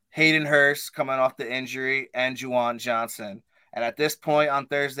Hayden Hurst coming off the injury and Juwan Johnson. And at this point on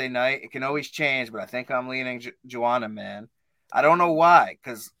Thursday night, it can always change, but I think I'm leaning Juwan, man. I don't know why,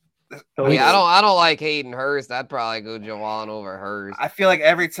 because Yeah, I don't like Hayden Hurst. I'd probably go Juwan over Hurst. I feel like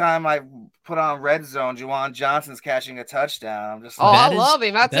every time I put on Red Zone, Juwan Johnson's catching a touchdown. I'm just Oh, That I is- love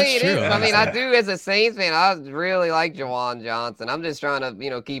him. I tell that's you this. true, I mean, I honestly. do as a Saints fan. I really like Juwan Johnson. I'm just trying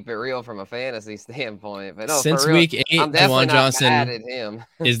to, keep it real from a fantasy standpoint. But no, Since for real, week 8, I'm definitely Juwan not Johnson mad at him.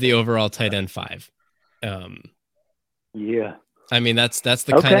 is the overall tight end 5. Yeah. I mean, that's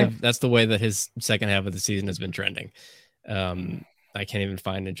the Okay. kind of that's the way that his second half of the season has been trending. I can't even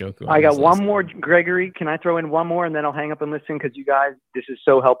find Njoku. I got one more, Gregory. Can I throw in one more and then I'll hang up and listen? Because you guys, this is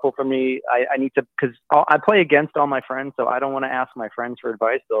so helpful for me. I need to, because I play against all my friends, so I don't want to ask my friends for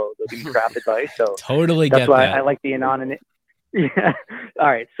advice. They'll give me crap advice. So Totally that's get why that. I like the anonymous. Yeah. All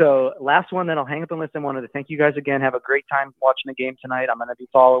right. So last one, then I'll hang up and listen. Wanted to thank you guys again. Have a great time watching the game tonight. I'm going to be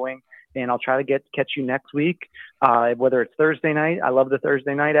following, and I'll try to catch you next week. Whether it's Thursday night, I love the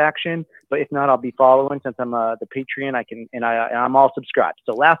Thursday night action. But if not, I'll be following since I'm the Patreon. I'm all subscribed.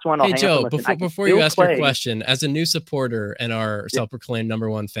 So last one, I'll Hey hang Joe, up and listen. before you ask your question, as a new supporter and our self-proclaimed number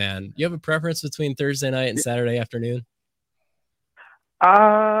one fan, you have a preference between Thursday night and Saturday afternoon?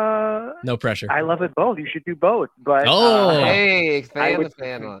 No pressure. I love it both. You should do both. But Hey, I expand would- the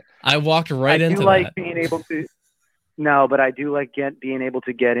fan line. I walked right I into do like that. being able to. No, but I do like being able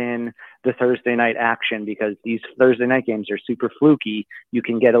to get in the Thursday night action because these Thursday night games are super fluky. You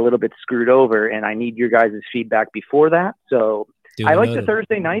can get a little bit screwed over, and I need your guys' feedback before that. So I like the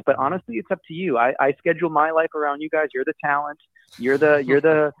Thursday night, but honestly, it's up to you. I schedule my life around you guys. You're the talent. You're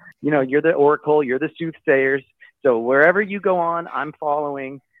the oracle. You're the soothsayers. So wherever you go on, I'm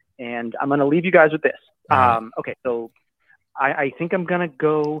following, and I'm going to leave you guys with this. Okay, so I think I'm going to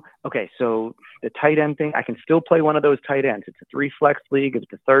go. Okay, so the tight end thing, I can still play one of those tight ends. It's a 3-flex league. If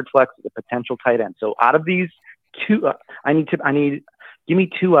it's a third flex, it's a potential tight end. So out of these two, give me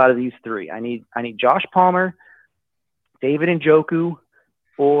 2 out of these 3. I need Josh Palmer, David Njoku,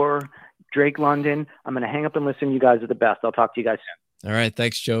 or Drake London. I'm going to hang up and listen. You guys are the best. I'll talk to you guys soon. All right.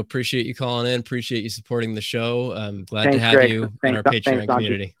 Thanks, Joe. Appreciate you calling in. Appreciate you supporting the show. I'm glad Thanks, to have Greg. you in Thanks, our thanks, Patreon Sanji.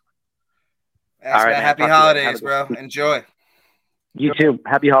 community. Yes, All right, man. man. Happy Talk to you later. Have holidays, a bro. good- Enjoy. You too.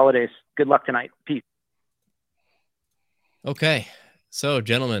 Happy holidays. Good luck tonight. Peace. Okay. So,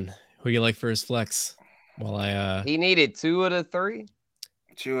 gentlemen, who you like for his flex? While I He needed 2 of the 3.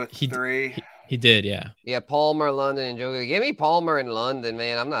 2 or He- 3. he did, yeah. Yeah, Palmer, London, and Njoku. Give me Palmer and London,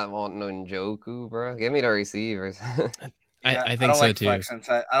 man. I'm not wanting no Njoku, bro. Give me the receivers. I think don't so like too.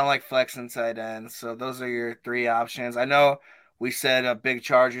 I don't like flex inside ends. So those are your 3 options. I know we said a big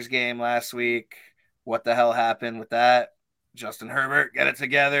Chargers game last week. What the hell happened with that? Justin Herbert, get it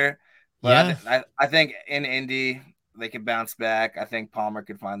together. But Yeah. I think in Indy they could bounce back. I think Palmer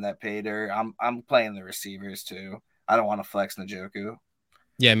could find that pay dirt. I'm playing the receivers too. I don't want to flex Njoku.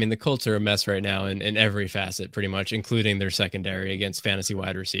 Yeah, I mean, the Colts are a mess right now in every facet, pretty much, including their secondary against fantasy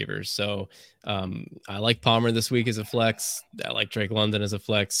wide receivers. So I like Palmer this week as a flex. I like Drake London as a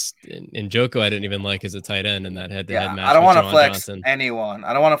flex. And Njoku I didn't even like as a tight end in that head-to-head match. I don't with want to Juwan flex Johnson. anyone.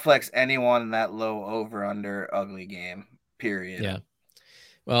 I don't want to flex anyone in that low over-under ugly game, period. Yeah.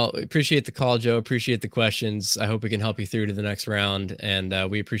 Well, appreciate the call, Joe. Appreciate the questions. I hope we can help you through to the next round. And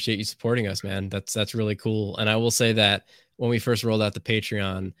we appreciate you supporting us, man. That's really cool. And I will say that when we first rolled out the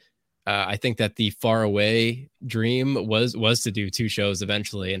Patreon, I think that the far away dream was to do 2 shows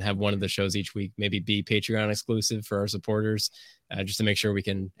eventually and have one of the shows each week maybe be Patreon exclusive for our supporters, just to make sure we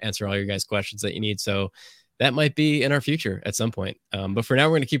can answer all your guys' questions that you need. So that might be in our future at some point. But for now,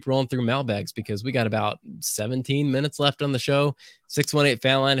 we're going to keep rolling through mailbags because we got about 17 minutes left on the show. 618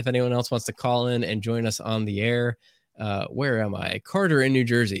 fan line if anyone else wants to call in and join us on the air. Where am I? Carter in New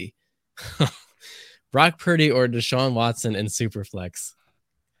Jersey. Brock Purdy or Deshaun Watson in Superflex?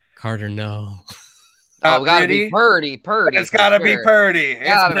 Carter, no. Oh, gotta be Purdy. It's gotta be Purdy. It's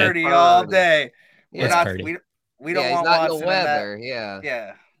Gotta be Purdy all Purdy. day. Yeah, We're not. Purdy. We don't he's want not in Watson the in that. weather.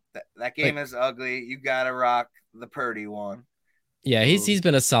 Yeah. That game is ugly. You gotta rock the Purdy one. Yeah, he's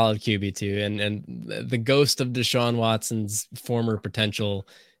been a solid QB too, and the ghost of Deshaun Watson's former potential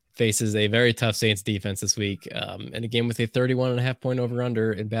faces a very tough Saints defense this week, in a game with a 31.5 point over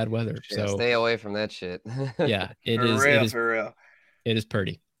under in bad weather. Yeah, so stay away from that shit. yeah, For real. It is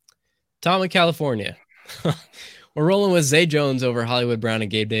pretty. Tom in California. We're rolling with Zay Jones over Hollywood Brown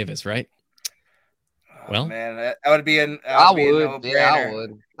and Gabe Davis, right? Well, man, that would be a I would. no-brainer. Yeah, I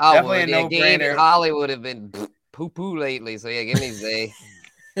would. Definitely a Yeah, Gabe no-brainer. and Holly would have been poo-poo lately. So, yeah, give me Zay.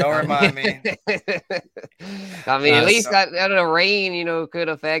 Don't remind me. I mean, at least that the rain, could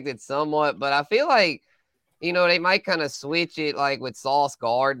affect it somewhat. But I feel like, they might kind of switch it like with Sauce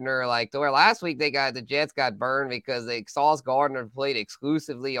Gardner, like to where last week the Jets got burned because Sauce Gardner played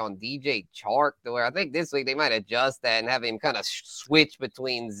exclusively on DJ Chark, to where I think this week they might adjust that and have him kind of switch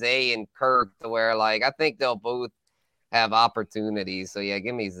between Zay and Kirk, to where like I think they'll both have opportunities. So yeah,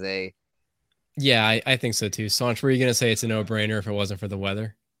 give me Zay. Yeah, I think so too. Sanch, were you gonna say it's a no-brainer if it wasn't for the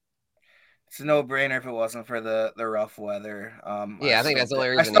weather? It's a no-brainer if it wasn't for the rough weather. Yeah, I think that's the only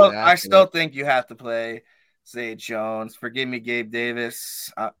reason. I still think you have to play Zay Jones. Forgive me, Gabe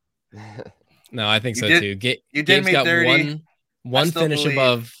Davis. No, I think so too. You did me got 30. one finish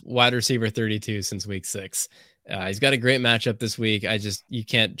above wide receiver 32 since week 6. He's got a great matchup this week. You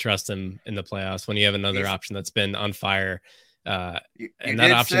can't trust him in the playoffs when you have another option that's been on fire. And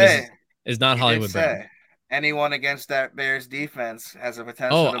that option is not Hollywood Brown. Anyone against that Bears defense has a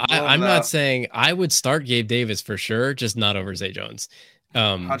potential. I'm not saying I would start Gabe Davis for sure, just not over Zay Jones.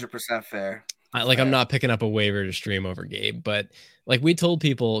 100% fair. I'm not picking up a waiver to stream over Gabe, but like we told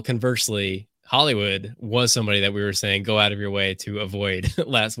people, conversely, Hollywood was somebody that we were saying go out of your way to avoid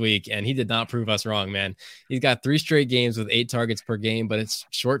last week, and he did not prove us wrong, man. He's got 3 straight games with 8 targets per game, but it's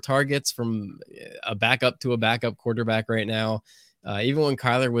short targets from a backup to a backup quarterback right now. Even when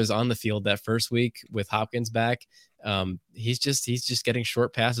Kyler was on the field that first week with Hopkins back, he's just getting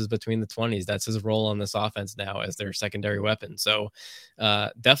short passes between the 20s. That's his role on this offense now as their secondary weapon. So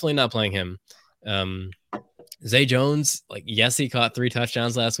definitely not playing him. Zay Jones, yes, he caught 3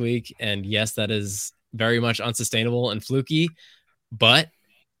 touchdowns last week, and yes, that is very much unsustainable and fluky, but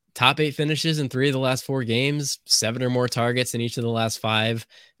top 8 finishes in 3 of the last 4 games, 7 or more targets in each of the last 5,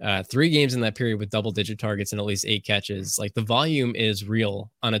 3 games in that period with double-digit targets and at least 8 catches. Like, the volume is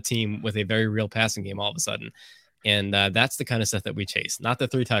real on a team with a very real passing game all of a sudden, and that's the kind of stuff that we chase. Not the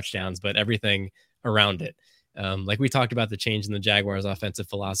 3 touchdowns, but everything around it. Like we talked about the change in the Jaguars' offensive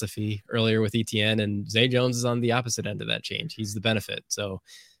philosophy earlier with ETN, and Zay Jones is on the opposite end of that change. He's the benefit. So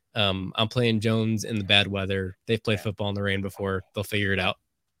I'm playing Jones in the bad weather. They've played football in the rain before. They'll figure it out.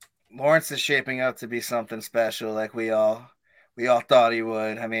 Lawrence is shaping up to be something special, like we all thought he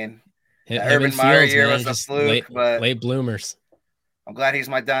would. I mean, the Urban Meyer year was a fluke, but late bloomers. I'm glad he's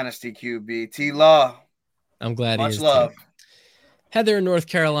my dynasty QB. T-Law. I'm glad he is. Much love. Heather in North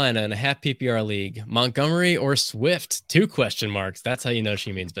Carolina in a half PPR league. Montgomery or Swift? 2 question marks. That's how you know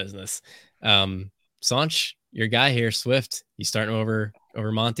she means business. Sanch, your guy here, Swift. You starting over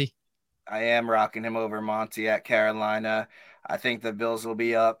Monty? I am rocking him over Monty at Carolina. I think the Bills will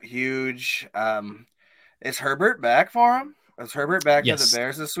be up huge. Is Herbert back for him? Is Herbert back for the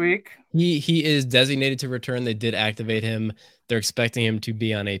Bears this week? He is designated to return. They did activate him. They're expecting him to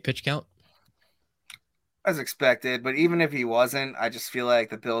be on a pitch count. As expected, but even if he wasn't, I just feel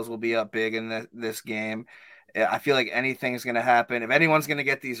like the Bills will be up big in this game. I feel like anything's going to happen. If anyone's going to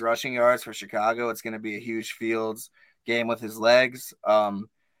get these rushing yards for Chicago, it's going to be a huge Fields game with his legs.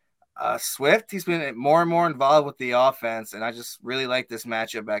 Swift, he's been more and more involved with the offense, and I just really like this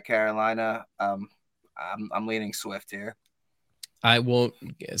matchup at Carolina. I'm leaning Swift here. I won't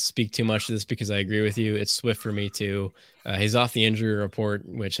speak too much to this because I agree with you. It's Swift for me too. He's off the injury report,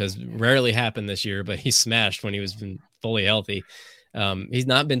 which has rarely happened this year, but he's smashed when he was been fully healthy. He's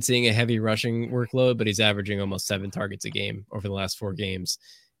not been seeing a heavy rushing workload, but he's averaging almost 7 targets a game over the last 4 games,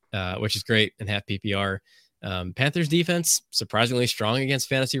 which is great in half PPR. Panthers defense surprisingly strong against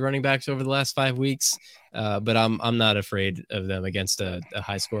fantasy running backs over the last 5 weeks, but I'm not afraid of them against a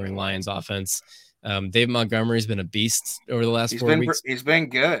high scoring Lions offense. Dave Montgomery's been a beast over the last 4 weeks. He's been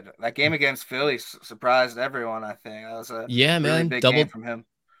good. That game against Philly surprised everyone. I think that was a really big game from him.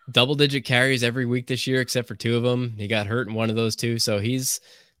 Double-digit carries every week this year, except for 2 of them. He got hurt in one of those 2, so he's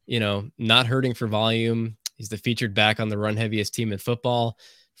not hurting for volume. He's the featured back on the run heaviest team in football.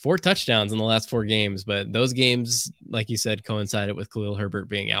 4 touchdowns in the last 4 games, but those games, like you said, coincided with Khalil Herbert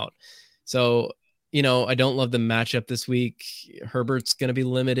being out. So I don't love the matchup this week. Herbert's going to be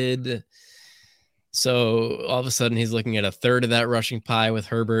limited. So all of a sudden he's looking at a third of that rushing pie with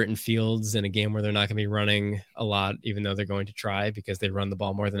Herbert and Fields in a game where they're not going to be running a lot, even though they're going to try because they run the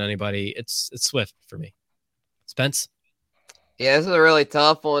ball more than anybody. It's Swift for me. Spence? Yeah, this is a really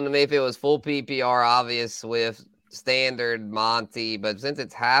tough one to me. If it was full PPR, obvious Swift. standard Monty, but since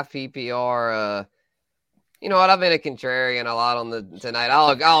it's half PPR, you know what? I've been a contrarian a lot on tonight.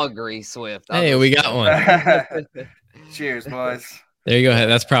 I'll agree, Swift. Hey, we got one. Cheers, boys. There you go.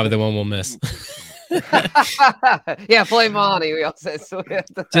 That's probably the one we'll miss. Yeah, play Monty. We all said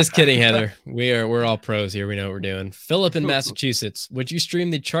Swift. Just kidding, Heather. We're all pros here. We know what we're doing. Philip in Massachusetts. Would you stream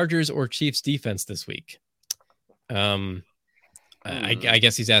the Chargers or Chiefs defense this week? I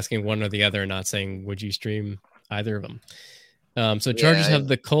guess he's asking one or the other, and not saying would you stream either of them. So Chargers have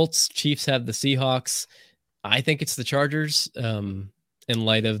the Colts, Chiefs have the Seahawks. I think it's the Chargers. In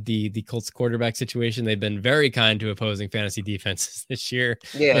light of the Colts quarterback situation, they've been very kind to opposing fantasy defenses this year.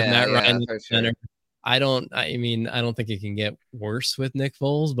 Yeah, with Matt Ryan for center. sure. I don't think it can get worse with Nick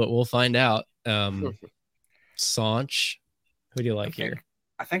Foles, but we'll find out. Sanch, who do you like here?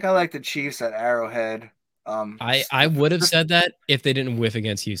 I think I like the Chiefs at Arrowhead. I would have said that if they didn't whiff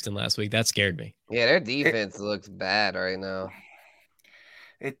against Houston last week. That scared me. Yeah, their defense looks bad right now.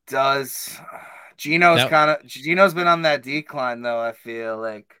 It does. Gino's been on that decline though. I feel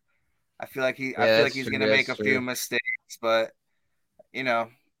like he's gonna make a few mistakes, but you know,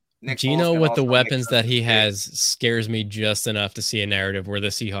 Nick Gino Foles with the also weapons that he mistakes. has scares me just enough to see a narrative where the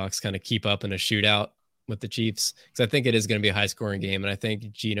Seahawks kind of keep up in a shootout with the Chiefs, because I think it is going to be a high scoring game, and I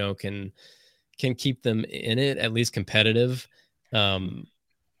think Gino can keep them in it, at least competitive.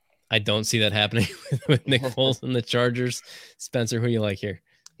 I don't see that happening with Nick Foles and the Chargers. Spencer, who do you like here?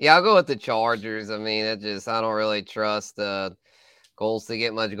 Yeah, I'll go with the Chargers. I mean, I don't really trust Colts to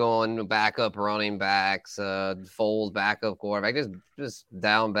get much going. Backup running backs, Foles backup quarterback, just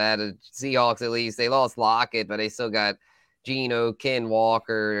down bad. Seahawks at least they lost Lockett, but they still got Geno, Ken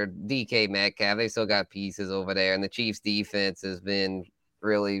Walker, DK Metcalf. They still got pieces over there, and the Chiefs defense has been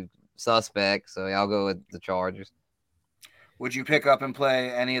really suspect. So yeah, I'll go with the Chargers. Would you pick up and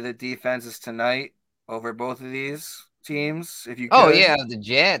play any of the defenses tonight over both of these teams if you could? Oh yeah, the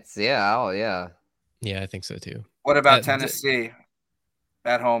Jets. Yeah. Oh yeah. Yeah, I think so too. What about Tennessee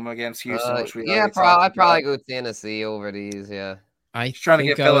at home against Houston? Which we I'd probably go Tennessee over these. Yeah. Just trying to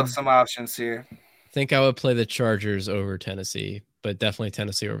get Philip some options here. I think I would play the Chargers over Tennessee, but definitely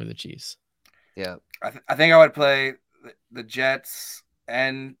Tennessee over the Chiefs. Yeah. I think I would play the Jets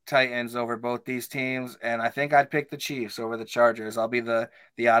and Titans over both these teams, and I think I'd pick the Chiefs over the Chargers. I'll be the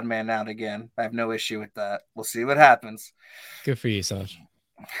odd man out again. I have no issue with that. We'll see what happens. Good for you, Saj.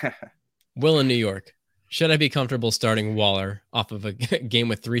 Will in New York. Should I be comfortable starting Waller off of a game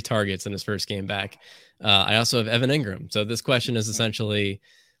with 3 targets in his first game back? I also have Evan Ingram. So this question is essentially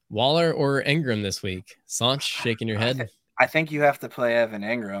Waller or Ingram this week. Sanch, shaking your head? I think you have to play Evan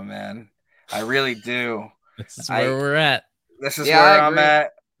Ingram, man. I really do. This is where we're at. This is where I'm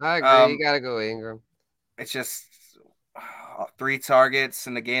at. I agree. You got to go Ingram. It's just 3 targets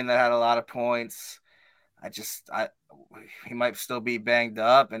in the game that had a lot of points. He might still be banged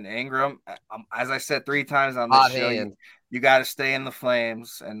up. And Ingram, as I said 3 times on this show, you got to stay in the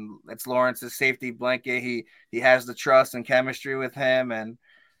flames. And it's Lawrence's safety blanket. He has the trust and chemistry with him. And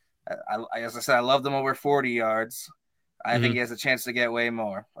as I said, I loved him over 40 yards. I think he has a chance to get way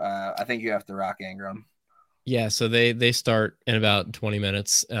more. I think you have to rock Ingram. Yeah, so they start in about 20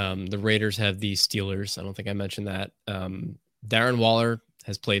 minutes. The Raiders have the Steelers. I don't think I mentioned that. Darren Waller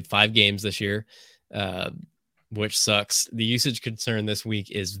has played 5 games this year, which sucks. The usage concern this week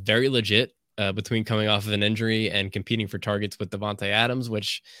is very legit between coming off of an injury and competing for targets with Devontae Adams,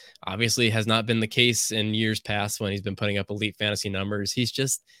 which obviously has not been the case in years past when he's been putting up elite fantasy numbers. He's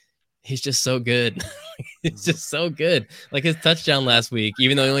just so good. He's just so good. Like his touchdown last week,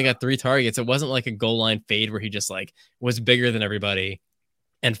 even though he only got 3 targets, it wasn't like a goal line fade where he just like was bigger than everybody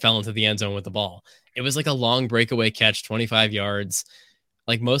and fell into the end zone with the ball. It was like a long breakaway catch, 25 yards.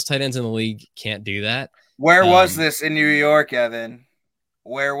 Like most tight ends in the league can't do that. Where was this in New York, Evan?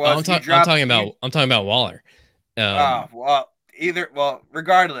 Where was I'm talking about Waller.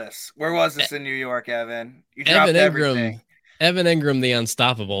 Regardless, where was this in New York, Evan? You dropped everything. Evan Ingram, the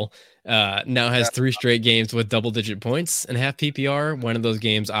unstoppable, now has 3 straight games with double-digit points and half PPR. One of those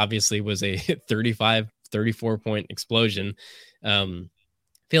games obviously was a 34-point explosion. I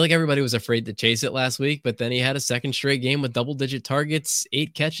feel like everybody was afraid to chase it last week, but then he had a second straight game with double-digit targets,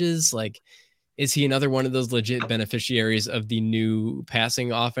 8 catches. Like, is he another one of those legit beneficiaries of the new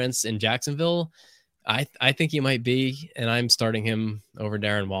passing offense in Jacksonville? I think he might be, and I'm starting him over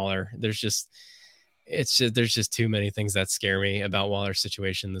Darren Waller. There's just too many things that scare me about Waller's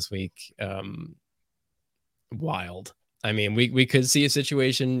situation this week. Wild. I mean, we could see a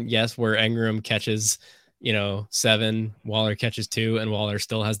situation, yes, where Ingram catches 7, Waller catches 2, and Waller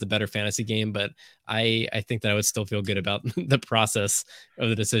still has the better fantasy game. But I think that I would still feel good about the process of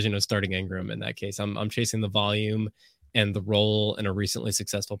the decision of starting Ingram in that case. I'm chasing the volume and the role in a recently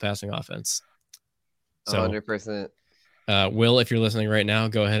successful passing offense. So 100%. Will, if you're listening right now,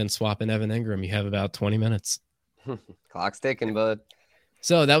 go ahead and swap in Evan Ingram. You have about 20 minutes. Clock's ticking, bud.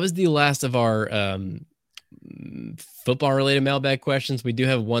 So that was the last of our football related mailbag questions. We do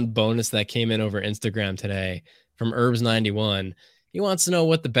have one bonus that came in over Instagram today from Herbs91. He wants to know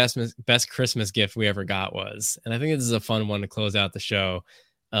what the best Christmas gift we ever got was. And I think this is a fun one to close out the show.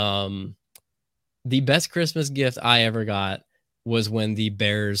 The best Christmas gift I ever got was when the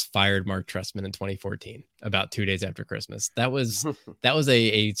Bears fired Mark Trestman in 2014, about 2 days after Christmas. That was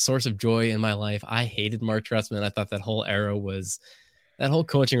a source of joy in my life. I hated Mark Trestman. I thought that whole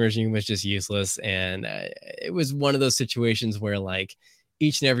coaching regime was just useless. And it was one of those situations where like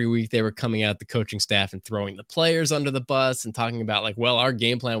each and every week they were coming out the coaching staff and throwing the players under the bus and talking about like, well, our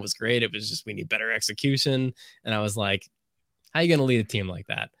game plan was great. It was just, we need better execution. And I was like, how are you going to lead a team like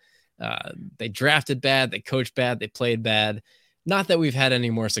that? They drafted bad, they coached bad, they played bad. Not that we've had any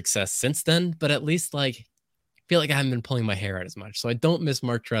more success since then, but at least like I feel like I haven't been pulling my hair out as much. So I don't miss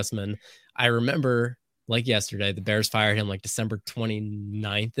Mark Trestman. I remember like yesterday, the Bears fired him like December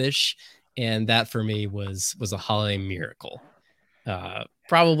 29th-ish. And that for me was a holiday miracle.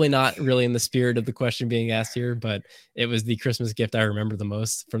 Probably not really in the spirit of the question being asked here, but it was the Christmas gift I remember the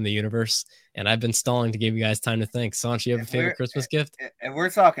most from the universe. And I've been stalling to give you guys time to think. Sanch, you have a favorite Christmas gift? If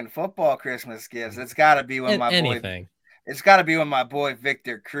we're talking football Christmas gifts, it's got to be when anything. It's got to be when my boy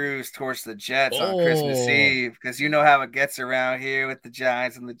Victor Cruz torched the Jets on Christmas Eve, because you know how it gets around here with the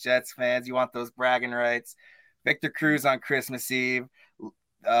Giants and the Jets fans. You want those bragging rights. Victor Cruz on Christmas Eve.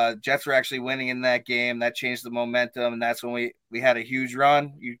 Jets were actually winning in that game. That changed the momentum, and that's when we had a huge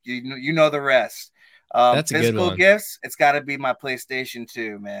run. You know the rest. That's a physical good one. gifts. It's got to be my PlayStation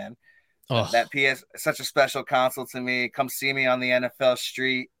 2, man. Oh. That PS, such a special console to me. Come see me on the NFL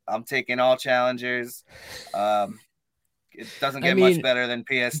street. I'm taking all challengers. It doesn't get much better than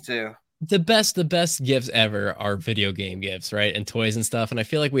PS2. The best gifts ever are video game gifts, right? And toys and stuff. And I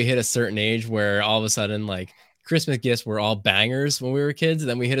feel like we hit a certain age where all of a sudden, like, Christmas gifts were all bangers when we were kids. And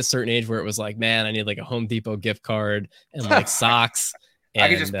then we hit a certain age where it was like, man, I need like a Home Depot gift card and like socks. I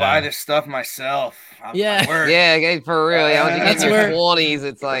could just buy this stuff myself. Yeah, for real. Yeah, when you get in your 20s,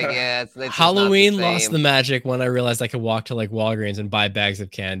 it's like, it's Halloween lost the magic when I realized I could walk to like Walgreens and buy bags of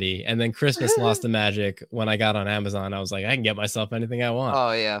candy, and then Christmas lost the magic when I got on Amazon. I was like, I can get myself anything I want.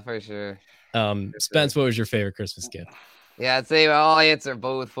 Oh yeah, for sure. Spence, what was your favorite Christmas gift? Yeah, I'd say I'll answer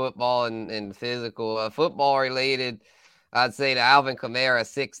both football and physical. Football related, I'd say the Alvin Kamara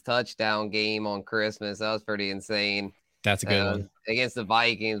 6 touchdown game on Christmas. That was pretty insane. That's a good one. Against the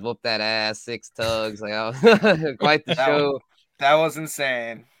Vikings, whoop that ass, 6 tugs. Like, quite the show. That was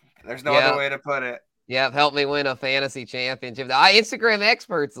insane. There's no other way to put it. Yeah, helped me win a fantasy championship. The Instagram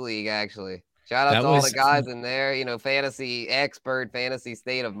Experts League, actually. Shout out to all the guys in there. Fantasy expert, fantasy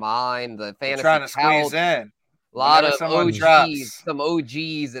state of mind, the fantasy. Trying to squeeze in. A lot of OGs, some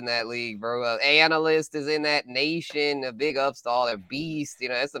OGs in that league, bro. Analyst is in that nation, a big upstall, a beast.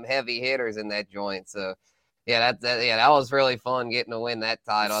 There's some heavy hitters in that joint. So. Yeah, that was really fun getting to win that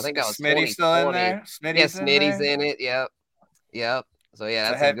title. I think that was Smitty's still in there. Smitty's in it. Yep. So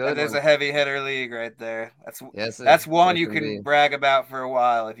yeah, that's a good one. There's a heavy hitter league right there. That's one you can brag about for a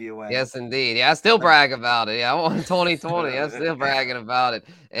while if you win. Yes, indeed. Yeah, I still brag about it. Yeah, I won 2020. I'm still bragging about it.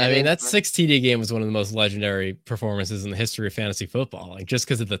 And that 6 TD game was one of the most legendary performances in the history of fantasy football. Like just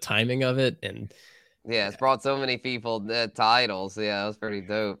because of the timing of it, and it's brought so many people titles. Yeah, it was pretty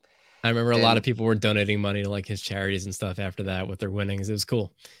dope. I remember a lot of people were donating money to like his charities and stuff after that with their winnings. It was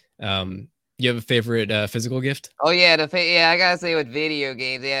cool. You have a favorite physical gift? Oh yeah, I gotta say with video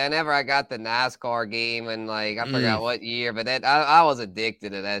games, whenever I got the NASCAR game and like I forgot what year, but that I was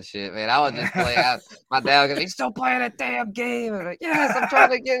addicted to that shit, man. I was just playing. My dad was gonna be still playing that damn game. And like, yes, I'm trying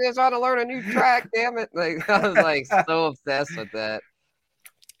to learn a new track. Damn it! Like I was like so obsessed with that.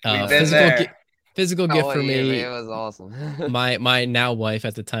 Physical gift for me. Man, it was awesome. my now wife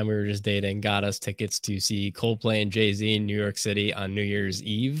at the time we were just dating got us tickets to see Coldplay and Jay-Z in New York City on New Year's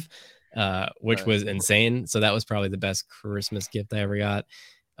Eve, which was insane. So that was probably the best Christmas gift I ever got.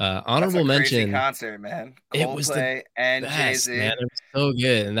 Honorable mention concert, man. It was the and best, Jay-Z. man. It was so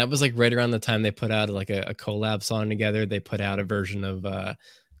good, and that was like right around the time they put out like a collab song together. They put out a version of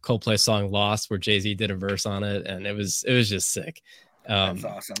Coldplay song "Lost" where Jay-Z did a verse on it, and it was just sick. That's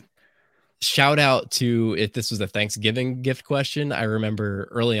awesome. Shout out to, if this was a Thanksgiving gift question, I remember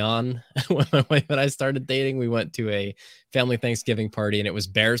early on when my wife and I started dating, we went to a family Thanksgiving party and it was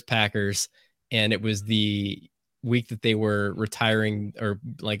Bears Packers and it was the week that they were retiring or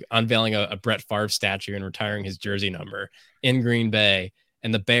like unveiling a Brett Favre statue and retiring his jersey number in Green Bay.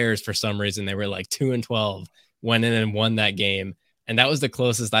 And the Bears, for some reason, they were like 2-12, went in and won that game. And that was the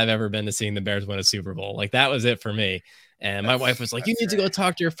closest I've ever been to seeing the Bears win a Super Bowl. Like, that was it for me. And my wife was like, you need to go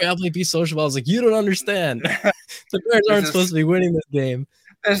talk to your family, be sociable. I was like, you don't understand. The Bears aren't supposed to be winning this game.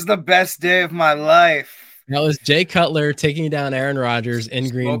 This is the best day of my life. That was Jay Cutler taking down Aaron Rodgers in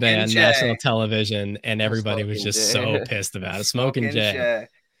Green Bay on national television, and everybody was just so pissed about it. Smoking Jay.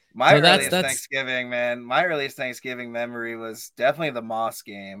 My earliest Thanksgiving, man. My earliest Thanksgiving memory was definitely the Moss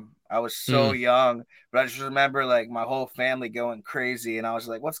game. I was so young, but I just remember like my whole family going crazy, and I was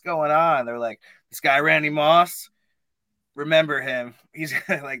like, "What's going on?" They're like, "This guy Randy Moss. Remember him? He's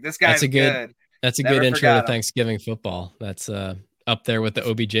like this guy's good." That's a good intro to Thanksgiving football. That's up there with the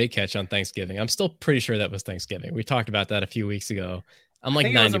OBJ catch on Thanksgiving. I'm still pretty sure that was Thanksgiving. We talked about that a few weeks ago. I'm like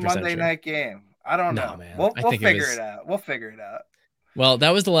 90% sure. It was a Monday night game. I don't know, man. We'll figure it out. We'll figure it out. Well,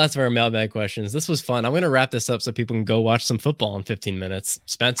 that was the last of our mailbag questions. This was fun. I'm going to wrap this up so people can go watch some football in 15 minutes.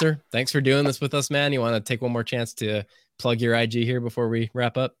 Spencer, thanks for doing this with us, man. You want to take one more chance to plug your IG here before we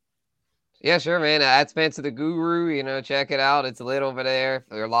wrap up? Yeah, sure, man. At Spencer the Guru, check it out. It's lit over there.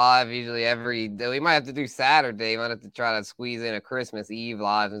 We're live usually every day. We might have to do Saturday. We might have to try to squeeze in a Christmas Eve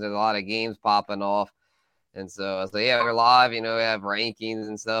live, and there's a lot of games popping off. And so yeah, we're live. We have rankings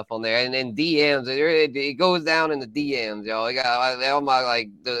and stuff on there, and then DMs. It goes down in the DMs, y'all. I got all my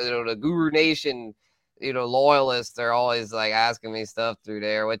the Guru Nation, loyalists are always like asking me stuff through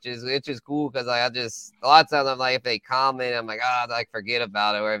there, which is cool because I just a lot of times I'm like, if they comment, I'm like, I forget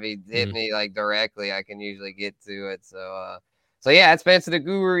about it, or if he hit me like directly, I can usually get to it. So yeah, it's Spencer the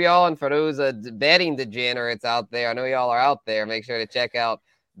Guru, y'all. And for those betting degenerates out there, I know y'all are out there. Make sure to check out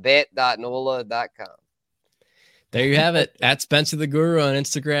bet.nola.com. There you have it. At Spencer the Guru on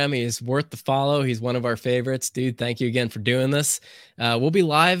Instagram. He is worth the follow. He's one of our favorites. Dude, thank you again for doing this. We'll be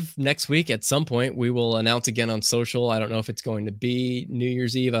live next week at some point. We will announce again on social. I don't know if it's going to be New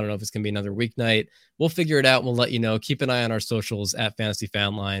Year's Eve. I don't know if it's going to be another weeknight. We'll figure it out. We'll let you know. Keep an eye on our socials at Fantasy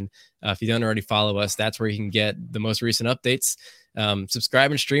Fan Line. If you don't already follow us, that's where you can get the most recent updates.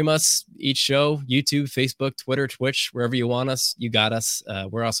 Subscribe and stream us each show, YouTube, Facebook, Twitter, Twitch, wherever you want us. You got us.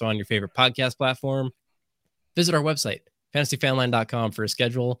 We're also on your favorite podcast platform. Visit our website, fantasyfanline.com, for a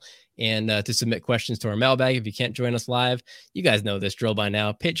schedule and to submit questions to our mailbag. If you can't join us live, you guys know this drill by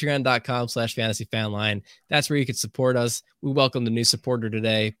now. Patreon.com/fantasyfanline. That's where you can support us. We welcome the new supporter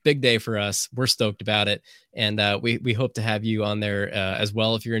today. Big day for us. We're stoked about it. And we hope to have you on there as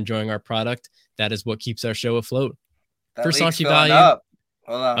well. If you're enjoying our product, that is what keeps our show afloat. That for Sanchez Value. Up.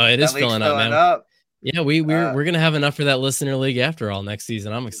 Hold on. Oh, it is filling up, man. Up. Yeah, we're going to have enough for that listener league after all next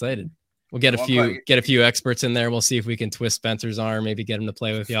season. I'm excited. We'll get a few experts in there. We'll see if we can twist Spencer's arm, maybe get him to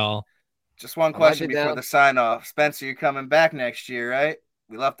play with y'all. Just one question before the sign off. Spencer, you're coming back next year, right?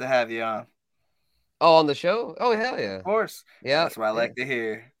 We love to have you on. Oh, on the show? Oh, hell yeah. Of course. Yeah. That's what I like to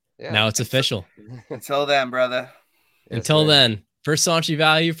hear. Yeah. Now it's official. Until then, brother. Until then, for Sanchez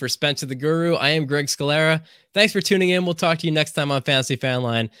Value, for Spencer the Guru, I am Greg Scalera. Thanks for tuning in. We'll talk to you next time on Fantasy Fan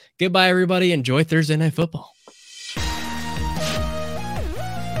Line. Goodbye, everybody. Enjoy Thursday Night Football.